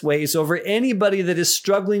 manifest ways over anybody that is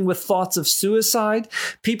struggling with thoughts of suicide,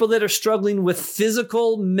 people that are struggling with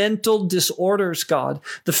physical, mental disorders, God,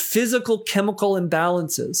 the physical chemical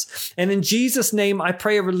imbalances. And in Jesus' name, I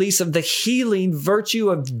pray a release of the healing virtue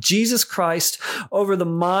of Jesus Christ over the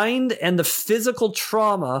mind and the physical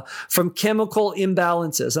trauma from chemical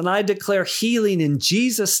imbalances. And I declare healing in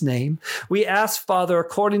Jesus' name. We ask, Father,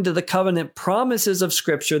 according to the covenant promises of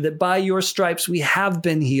Scripture, that by your stripes we have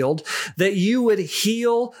been healed, that you would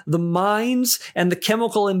heal the minds and the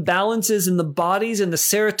chemical imbalances in the bodies and the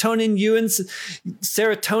serotonin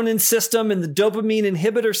system and the dopamine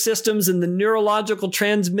inhibitor systems and the neurological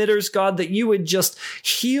transmitters, God, that you would just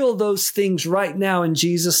heal those things right now in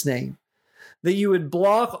Jesus' name. That you would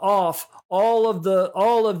block off all of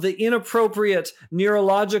the inappropriate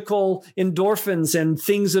neurological endorphins and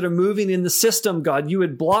things that are moving in the system, God. You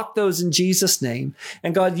would block those in Jesus' name.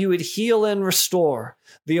 And God, you would heal and restore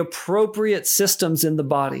the appropriate systems in the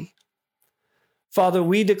body. Father,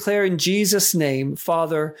 we declare in Jesus' name,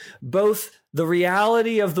 Father, both the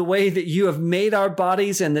reality of the way that you have made our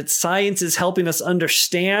bodies and that science is helping us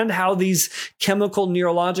understand how these chemical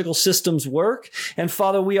neurological systems work. And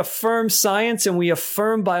Father, we affirm science and we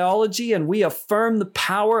affirm biology and we affirm the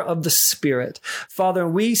power of the Spirit. Father,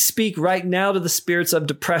 we speak right now to the spirits of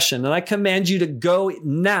depression. And I command you to go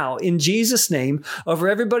now in Jesus' name over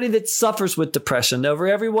everybody that suffers with depression, over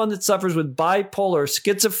everyone that suffers with bipolar,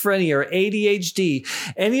 schizophrenia, or ADHD,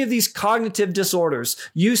 any of these cognitive disorders.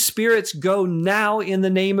 You spirits, go now in the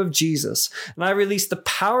name of Jesus. And I release the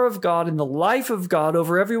power of God and the life of God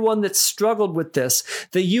over everyone that struggled with this,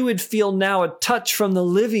 that you would feel now a touch from the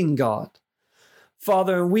living God.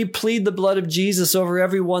 Father, we plead the blood of Jesus over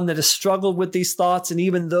everyone that has struggled with these thoughts and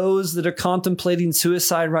even those that are contemplating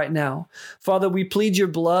suicide right now. Father, we plead your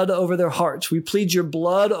blood over their hearts. We plead your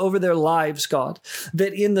blood over their lives, God,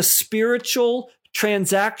 that in the spiritual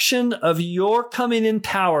transaction of your coming in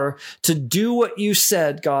power to do what you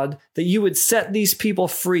said, God, that you would set these people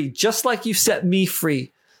free, just like you set me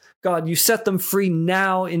free. God, you set them free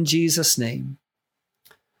now in Jesus' name.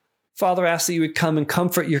 Father, I ask that you would come and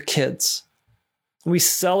comfort your kids. We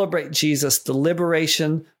celebrate, Jesus, the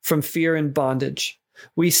liberation from fear and bondage.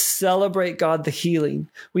 We celebrate, God, the healing.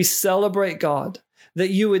 We celebrate, God,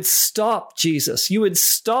 that you would stop, Jesus. You would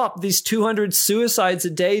stop these 200 suicides a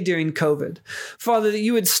day during COVID. Father, that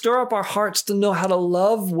you would stir up our hearts to know how to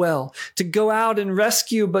love well, to go out and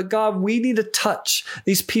rescue. But God, we need a touch.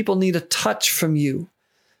 These people need a touch from you.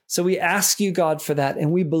 So we ask you, God, for that.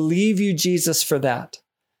 And we believe you, Jesus, for that.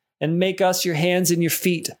 And make us your hands and your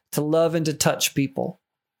feet to love and to touch people.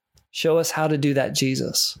 Show us how to do that,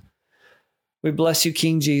 Jesus. We bless you,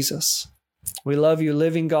 King Jesus. We love you,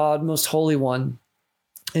 living God, most holy one.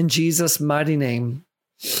 In Jesus' mighty name,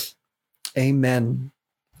 amen.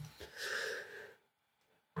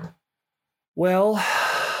 Well, I'm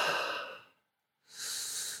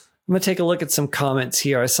going to take a look at some comments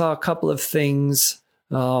here. I saw a couple of things.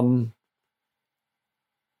 A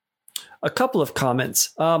couple of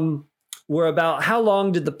comments were about how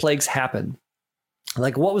long did the plagues happen?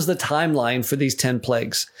 Like, what was the timeline for these 10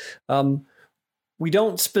 plagues? We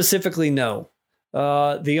don't specifically know.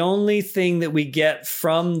 The only thing that we get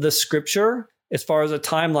from the scripture as far as a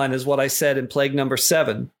timeline is what I said in plague number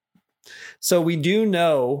 7. So we do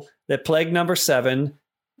know that plague number 7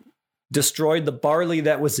 destroyed the barley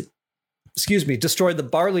that was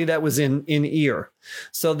in ear.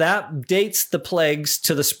 So that dates the plagues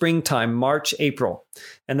to the springtime, March, April.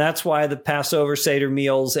 And that's why the Passover Seder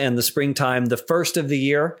meals and the springtime, the first of the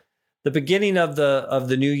year, the beginning of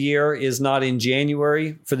the new year is not in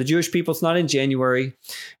January. For the Jewish people, it's not in January.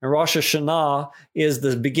 And Rosh Hashanah is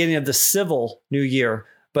the beginning of the civil new year.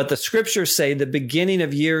 But the scriptures say the beginning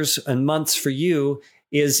of years and months for you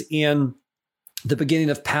is in the beginning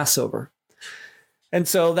of Passover. And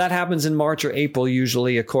so that happens in March or April,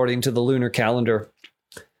 usually, according to the lunar calendar.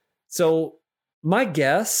 So my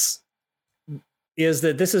guess is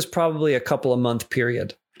that this is probably a couple of month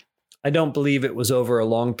period. I don't believe it was over a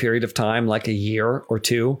long period of time, like a year or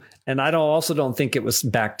two. And I also don't think it was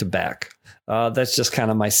back to back. That's just kind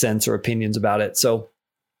of my sense or opinions about it. So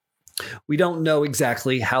We don't know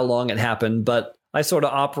exactly how long it happened, but I sort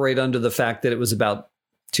of operate under the fact that it was about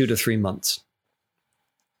 2 to 3 months.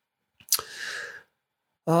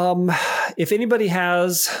 If anybody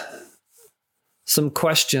has some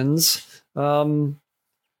questions, you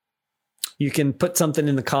can put something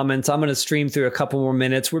in the comments. I'm going to stream through a couple more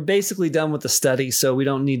minutes. We're basically done with the study, so we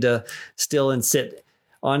don't need to still and sit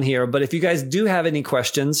on here. But if you guys do have any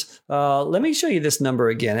questions, let me show you this number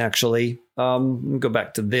again, actually. Let me go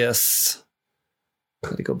back to this.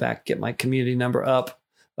 Let me go back, get my community number up.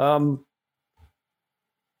 You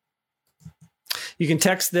can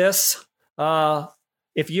text this.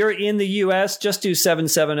 If you're in the US, just do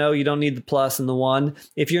 770. You don't need the plus and the 1.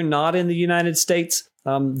 If you're not in the United States,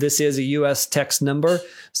 this is a US text number.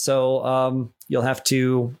 So you'll have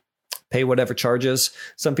to pay whatever charges.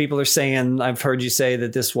 Some people are saying, I've heard you say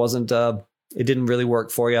that this wasn't, it didn't really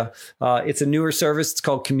work for you. It's a newer service. It's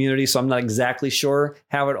called Community. So I'm not exactly sure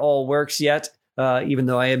how it all works yet, even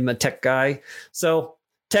though I am a tech guy. So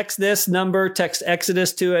text this number, text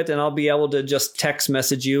Exodus to it, and I'll be able to just text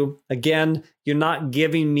message you. Again, you're not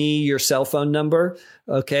giving me your cell phone number.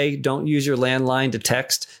 Okay. Don't use your landline to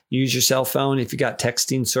text. Use your cell phone if you got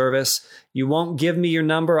texting service. You won't give me your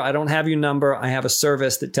number. I don't have your number. I have a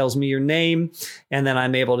service that tells me your name, and then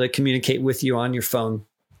I'm able to communicate with you on your phone.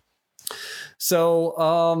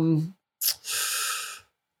 So,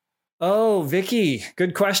 Vicky,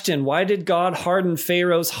 good question. Why did God harden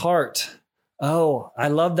Pharaoh's heart? Oh, I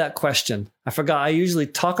love that question. I forgot. I usually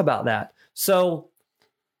talk about that. So,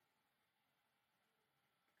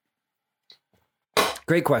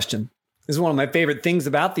 great question. This is one of my favorite things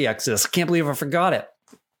about the Exodus. I can't believe I forgot it.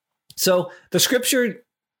 So the scripture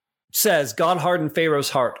says God hardened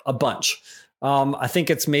Pharaoh's heart a bunch. I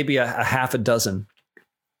think it's maybe a half a dozen.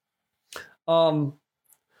 But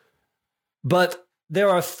there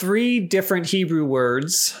are three different Hebrew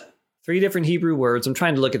words. I'm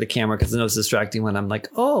trying to look at the camera because I know it's distracting when I'm like,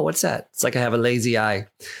 oh, what's that? It's like I have a lazy eye.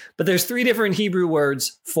 But there's three different Hebrew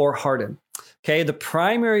words for harden. Okay, the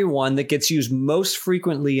primary one that gets used most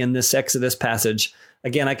frequently in this Exodus passage,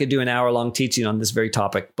 again, I could do an hour-long teaching on this very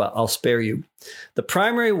topic, but I'll spare you. The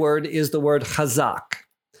primary word is the word chazak,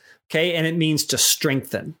 okay, and it means to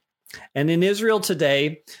strengthen. And in Israel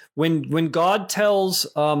today, when God tells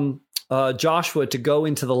Joshua to go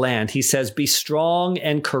into the land, he says, be strong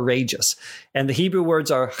and courageous. And the Hebrew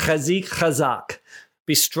words are chazik, chazak,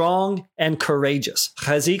 be strong and courageous,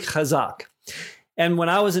 chazik, chazak. And when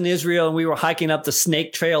I was in Israel and we were hiking up the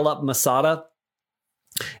snake trail up Masada,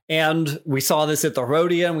 and we saw this at the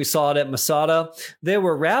Rodia and we saw it at Masada, there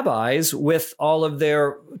were rabbis with all of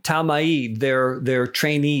their Talma'id, their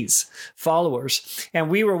trainees, followers. And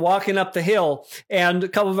we were walking up the hill and a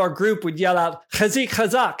couple of our group would yell out, Chazik,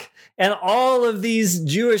 Chazak. And all of these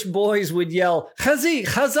Jewish boys would yell, Chazik,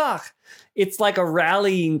 Chazak. It's like a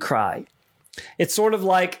rallying cry. It's sort of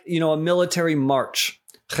like, a military march.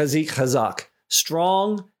 Chazik, Chazak.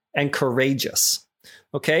 Strong and courageous.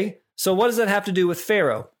 Okay? So what does that have to do with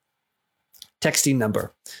Pharaoh? Texting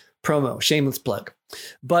number. Promo. Shameless plug.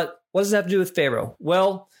 But what does that have to do with Pharaoh?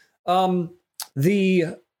 Well,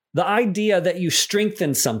 the idea that you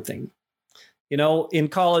strengthen something. In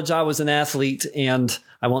college, I was an athlete, and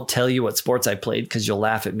I won't tell you what sports I played because you'll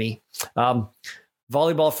laugh at me.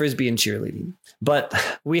 Volleyball, frisbee, and cheerleading. But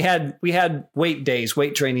we had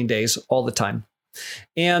weight training days all the time.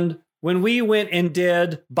 And when we went and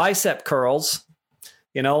did bicep curls,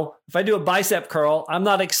 if I do a bicep curl, I'm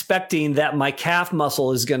not expecting that my calf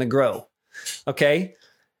muscle is going to grow. Okay.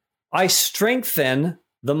 I strengthen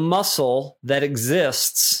the muscle that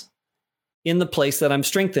exists in the place that I'm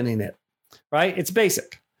strengthening it, right? It's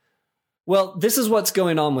basic. Well, this is what's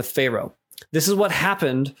going on with Pharaoh. This is what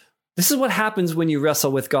happened. This is what happens when you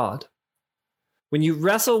wrestle with God. When you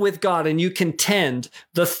wrestle with God and you contend,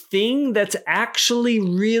 the thing that's actually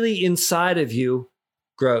really inside of you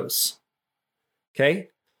grows. Okay?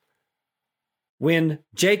 When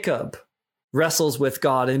Jacob wrestles with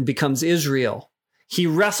God and becomes Israel, he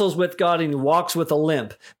wrestles with God and he walks with a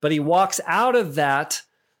limp, but he walks out of that,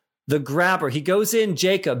 the grabber. He goes in,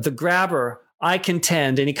 Jacob, the grabber, I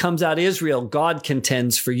contend, and he comes out Israel, God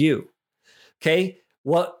contends for you. Okay?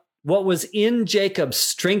 What was in Jacob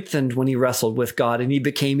strengthened when he wrestled with God and he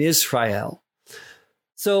became Israel.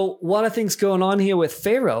 So one of the things going on here with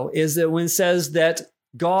Pharaoh is that when it says that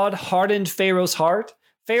God hardened Pharaoh's heart,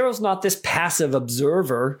 Pharaoh's not this passive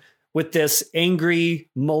observer with this angry,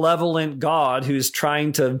 malevolent God who's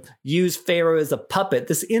trying to use Pharaoh as a puppet,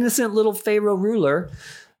 this innocent little Pharaoh ruler.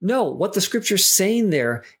 No, what the scripture's saying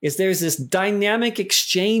there is there's this dynamic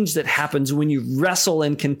exchange that happens when you wrestle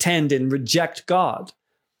and contend and reject God.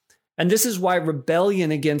 And this is why rebellion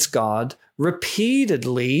against God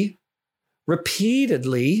repeatedly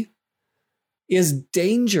is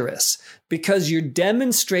dangerous, because you're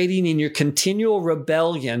demonstrating in your continual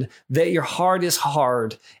rebellion that your heart is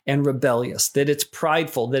hard and rebellious, that it's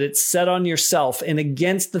prideful, that it's set on yourself and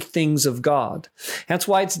against the things of God. That's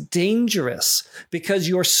why it's dangerous, because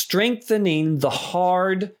you're strengthening the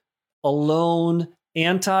hard, alone,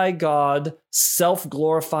 anti-God,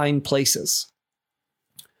 self-glorifying places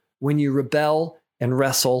when you rebel and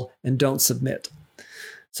wrestle and don't submit.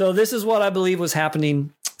 So this is what I believe was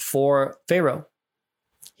happening for Pharaoh.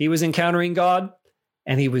 He was encountering God,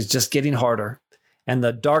 and he was just getting harder. And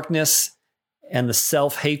the darkness and the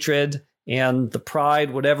self-hatred and the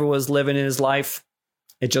pride, whatever was living in his life,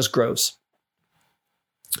 it just grows.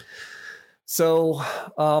 So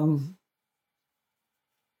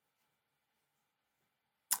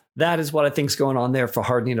that is what I think is going on there for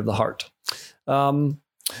hardening of the heart.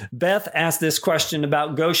 Beth asked this question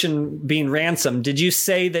about Goshen being ransomed. Did you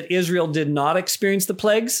say that Israel did not experience the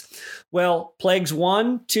plagues? Well, plagues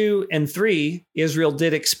 1, 2, and 3, Israel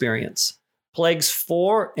did experience. Plagues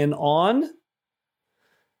 4 and on,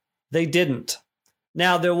 they didn't.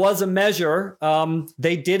 Now, there was a measure.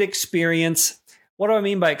 They did experience. What do I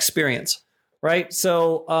mean by experience? Right?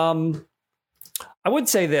 So I would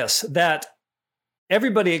say this, that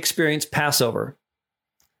everybody experienced Passover.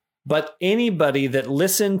 But anybody that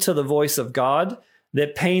listened to the voice of God,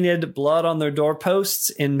 that painted blood on their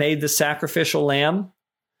doorposts and made the sacrificial lamb,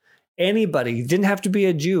 anybody, didn't have to be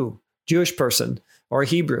a Jewish person or a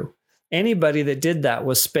Hebrew. Anybody that did that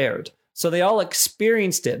was spared. So they all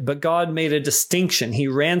experienced it, but God made a distinction. He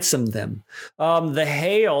ransomed them. The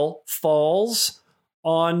hail falls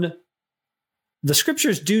on, the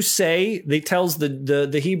scriptures do say, they tells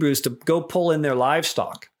the Hebrews to go pull in their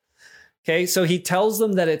livestock. Okay, so he tells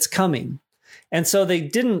them that it's coming. And so they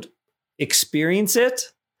didn't experience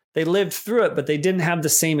it. They lived through it, but they didn't have the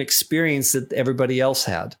same experience that everybody else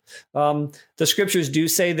had. The scriptures do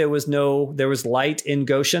say there was light in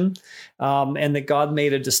Goshen, and that God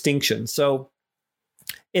made a distinction. So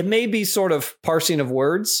it may be sort of parsing of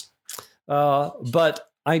words,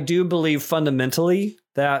 but I do believe fundamentally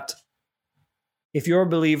that if you're a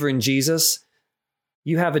believer in Jesus,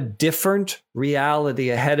 you have a different reality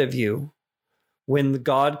ahead of you when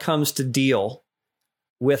God comes to deal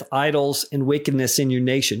with idols and wickedness in your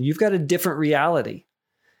nation. You've got a different reality.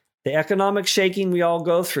 The economic shaking we all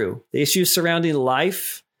go through, the issues surrounding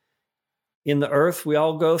life in the earth we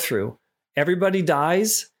all go through. Everybody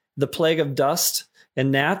dies, the plague of dust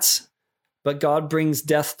and gnats, but God brings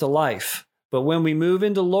death to life. But when we move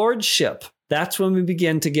into lordship, that's when we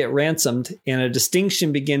begin to get ransomed, and a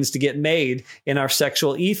distinction begins to get made in our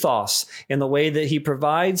sexual ethos, in the way that he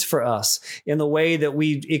provides for us, in the way that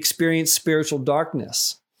we experience spiritual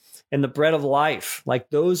darkness and the bread of life. Like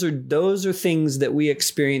those are things that we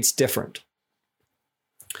experience different.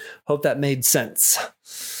 Hope that made sense.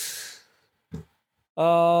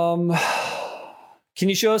 Can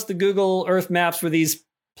you show us the Google Earth maps where these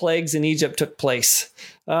plagues in Egypt took place?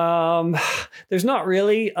 There's not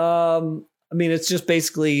really. It's just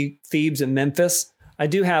basically Thebes and Memphis. I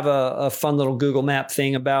do have a fun little Google map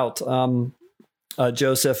thing about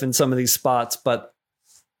Joseph and some of these spots, but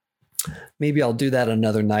maybe I'll do that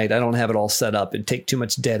another night. I don't have it all set up. It'd take too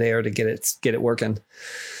much dead air to get it working.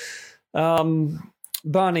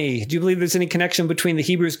 Bonnie, do you believe there's any connection between the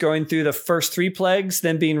Hebrews going through the first 3 plagues,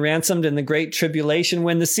 then being ransomed, and the Great Tribulation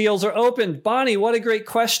when the seals are opened? Bonnie, what a great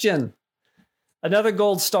question. Another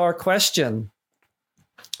gold star question.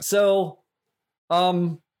 So,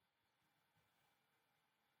 and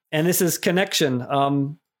this is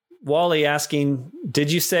connection. Wally asking,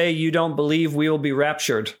 did you say you don't believe we will be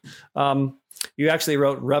raptured? You actually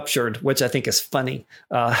wrote ruptured, which I think is funny.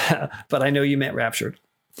 But I know you meant raptured.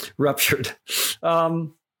 Ruptured.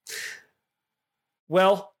 Well,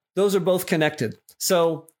 those are both connected.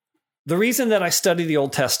 So the reason that I study the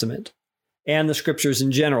Old Testament and the scriptures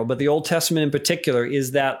in general, but the Old Testament in particular,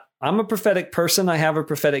 is that I'm a prophetic person. I have a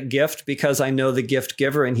prophetic gift because I know the gift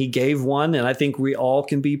giver, and he gave one. And I think we all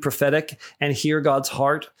can be prophetic and hear God's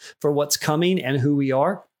heart for what's coming and who we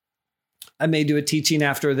are. I may do a teaching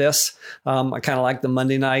after this. I kind of like the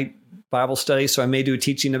Monday night Bible study, so I may do a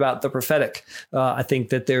teaching about the prophetic. I think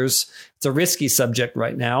that it's a risky subject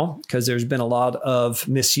right now because there's been a lot of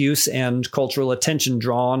misuse and cultural attention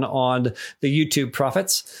drawn on the YouTube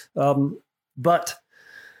prophets. But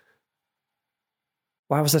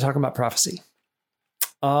why was I talking about prophecy?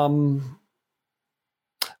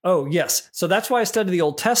 Oh, yes. So that's why I study the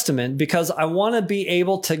Old Testament, because I want to be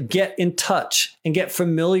able to get in touch and get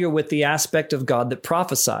familiar with the aspect of God that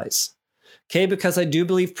prophesies. Okay, because I do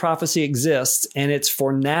believe prophecy exists and it's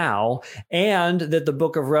for now, and that the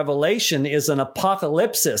book of Revelation is an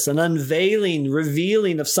apocalypsis, an unveiling,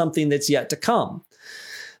 revealing of something that's yet to come.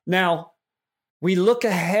 Now, we look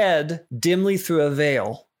ahead dimly through a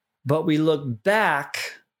veil, but we look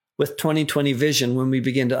back with 2020 vision when we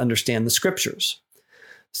begin to understand the scriptures.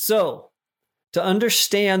 So, to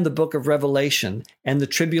understand the book of Revelation and the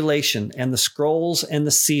tribulation and the scrolls and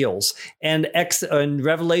the seals and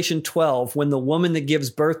Revelation 12, when the woman that gives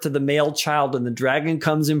birth to the male child and the dragon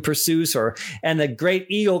comes and pursues her, and the great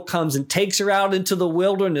eagle comes and takes her out into the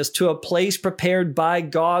wilderness to a place prepared by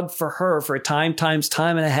God for her for a time times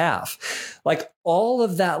time and a half. Like, all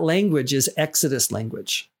of that language is Exodus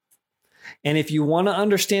language. And if you want to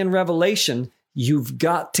understand Revelation, you've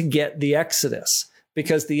got to get the Exodus.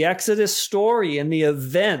 Because the Exodus story and the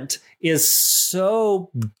event is so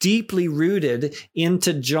deeply rooted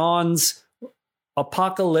into John's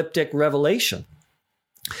apocalyptic revelation.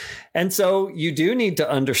 And so you do need to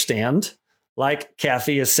understand, like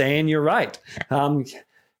Kathy is saying, you're right.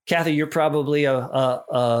 Kathy, you're probably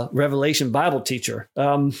a Revelation Bible teacher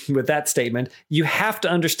with that statement. You have to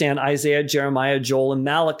understand Isaiah, Jeremiah, Joel, and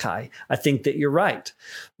Malachi. I think that you're right,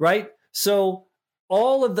 right? So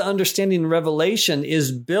all of the understanding in Revelation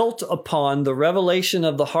is built upon the revelation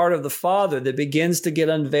of the heart of the Father that begins to get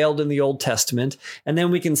unveiled in the Old Testament. And then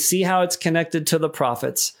we can see how it's connected to the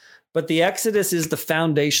prophets. But the Exodus is the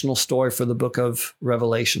foundational story for the book of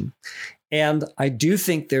Revelation. And I do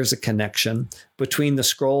think there's a connection between the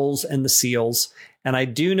scrolls and the seals. And I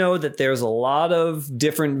do know that there's a lot of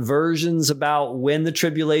different versions about when the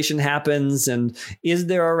tribulation happens and is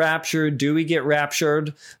there a rapture? Do we get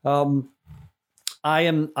raptured? I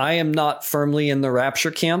am not firmly in the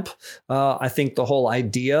rapture camp. I think the whole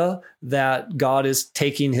idea that God is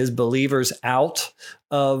taking his believers out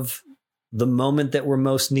of the moment that we're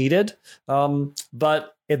most needed.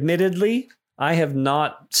 But admittedly, I have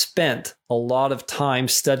not spent a lot of time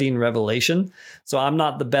studying Revelation. So I'm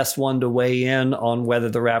not the best one to weigh in on whether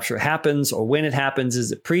the rapture happens or when it happens.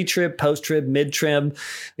 Is it pre-trib, post-trib, mid-trib?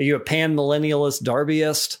 Are you a pan-millennialist,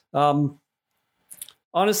 Darbyist?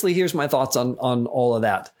 Honestly, here's my thoughts on all of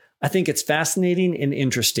that. I think it's fascinating and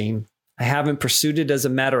interesting. I haven't pursued it as a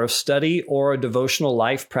matter of study or a devotional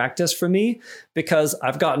life practice for me because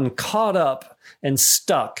I've gotten caught up and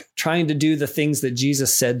stuck trying to do the things that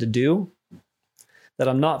Jesus said to do that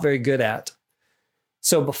I'm not very good at.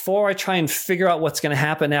 So before I try and figure out what's going to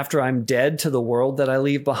happen after I'm dead to the world that I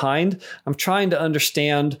leave behind, I'm trying to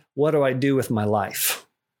understand, what do I do with my life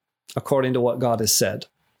according to what God has said?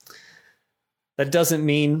 That doesn't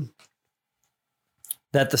mean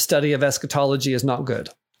that the study of eschatology is not good.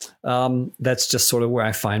 That's just sort of where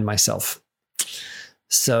I find myself.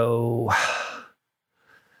 So,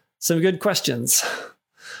 some good questions.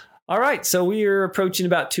 All right, so we are approaching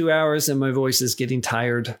about 2 hours and my voice is getting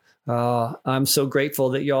tired. I'm so grateful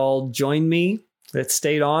that y'all joined me, that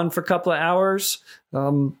stayed on for a couple of hours.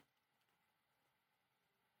 Oh,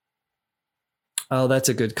 that's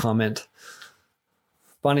a good comment.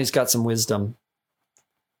 Bonnie's got some wisdom.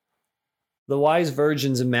 The wise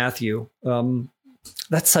virgins in Matthew.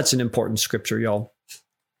 That's such an important scripture, y'all.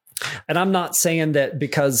 And I'm not saying that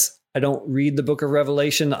because I don't read the book of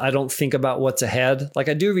Revelation, I don't think about what's ahead. Like,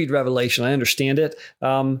 I do read Revelation, I understand it,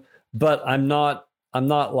 but I'm not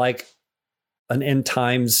like an end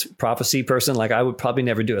times prophecy person. Like, I would probably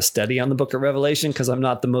never do a study on the book of Revelation because I'm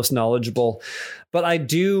not the most knowledgeable. But I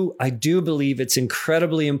do believe it's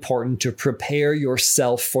incredibly important to prepare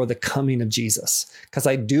yourself for the coming of Jesus, because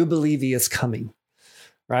I do believe he is coming,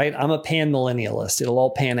 right? I'm a pan-millennialist. It'll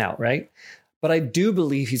all pan out, right? But I do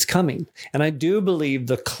believe he's coming. And I do believe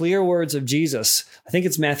the clear words of Jesus, I think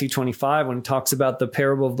it's Matthew 25 when he talks about the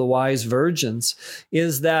parable of the wise virgins,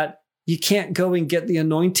 is that you can't go and get the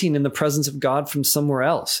anointing in the presence of God from somewhere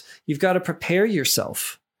else. You've got to prepare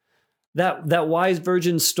yourself. That wise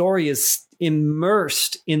virgin story is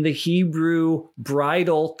immersed in the Hebrew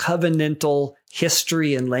bridal covenantal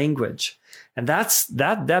history and language. And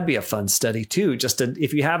that'd be a fun study too.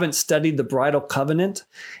 If you haven't studied the bridal covenant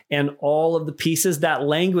and all of the pieces, that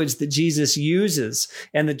language that Jesus uses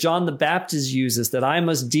and that John the Baptist uses, that I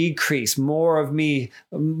must decrease, less of me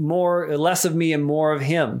and more of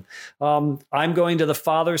him. I'm going to the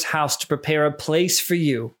Father's house to prepare a place for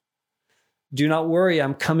you. Do not worry,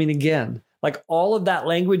 I'm coming again. Like, all of that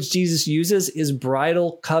language Jesus uses is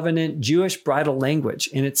bridal covenant, Jewish bridal language.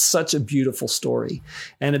 And it's such a beautiful story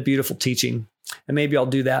and a beautiful teaching. And maybe I'll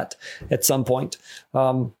do that at some point.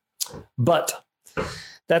 But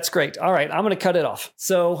that's great. All right, I'm going to cut it off.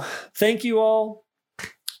 So thank you all.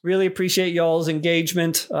 Really appreciate y'all's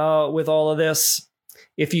engagement with all of this.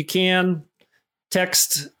 If you can,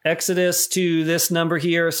 text Exodus to this number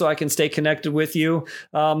here so I can stay connected with you.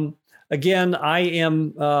 Again, I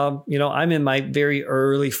am, I'm in my very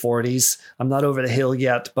early 40s. I'm not over the hill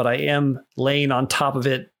yet, but I am laying on top of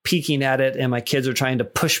it, peeking at it, and my kids are trying to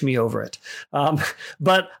push me over it.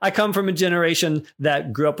 But I come from a generation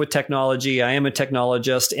that grew up with technology. I am a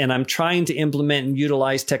technologist, and I'm trying to implement and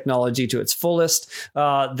utilize technology to its fullest.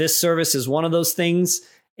 This service is one of those things.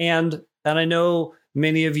 And I know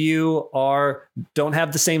many of you don't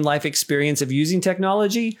have the same life experience of using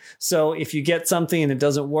technology. So if you get something and it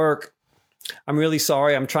doesn't work, I'm really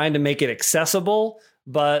sorry. I'm trying to make it accessible,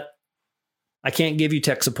 but I can't give you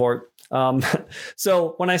tech support.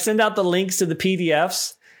 So when I send out the links to the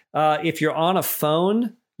PDFs, if you're on a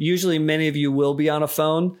phone, usually many of you will be on a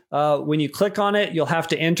phone. When you click on it, you'll have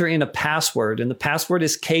to enter in a password, and the password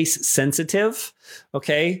is case sensitive.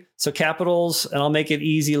 Okay, so capitals, and I'll make it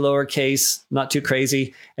easy, lowercase, not too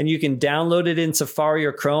crazy. And you can download it in Safari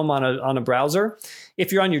or Chrome on a browser.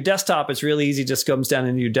 If you're on your desktop, it's really easy. Just comes down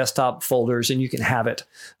into your desktop folders and you can have it.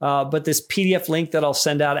 But this PDF link that I'll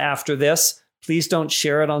send out after this, please don't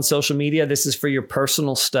share it on social media. This is for your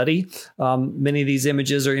personal study. Many of these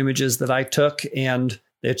images are images that I took, and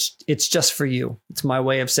it's just for you. It's my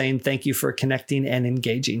way of saying thank you for connecting and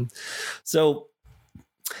engaging. So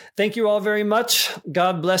thank you all very much.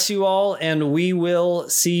 God bless you all, and we will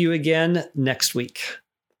see you again next week.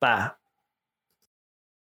 Bye.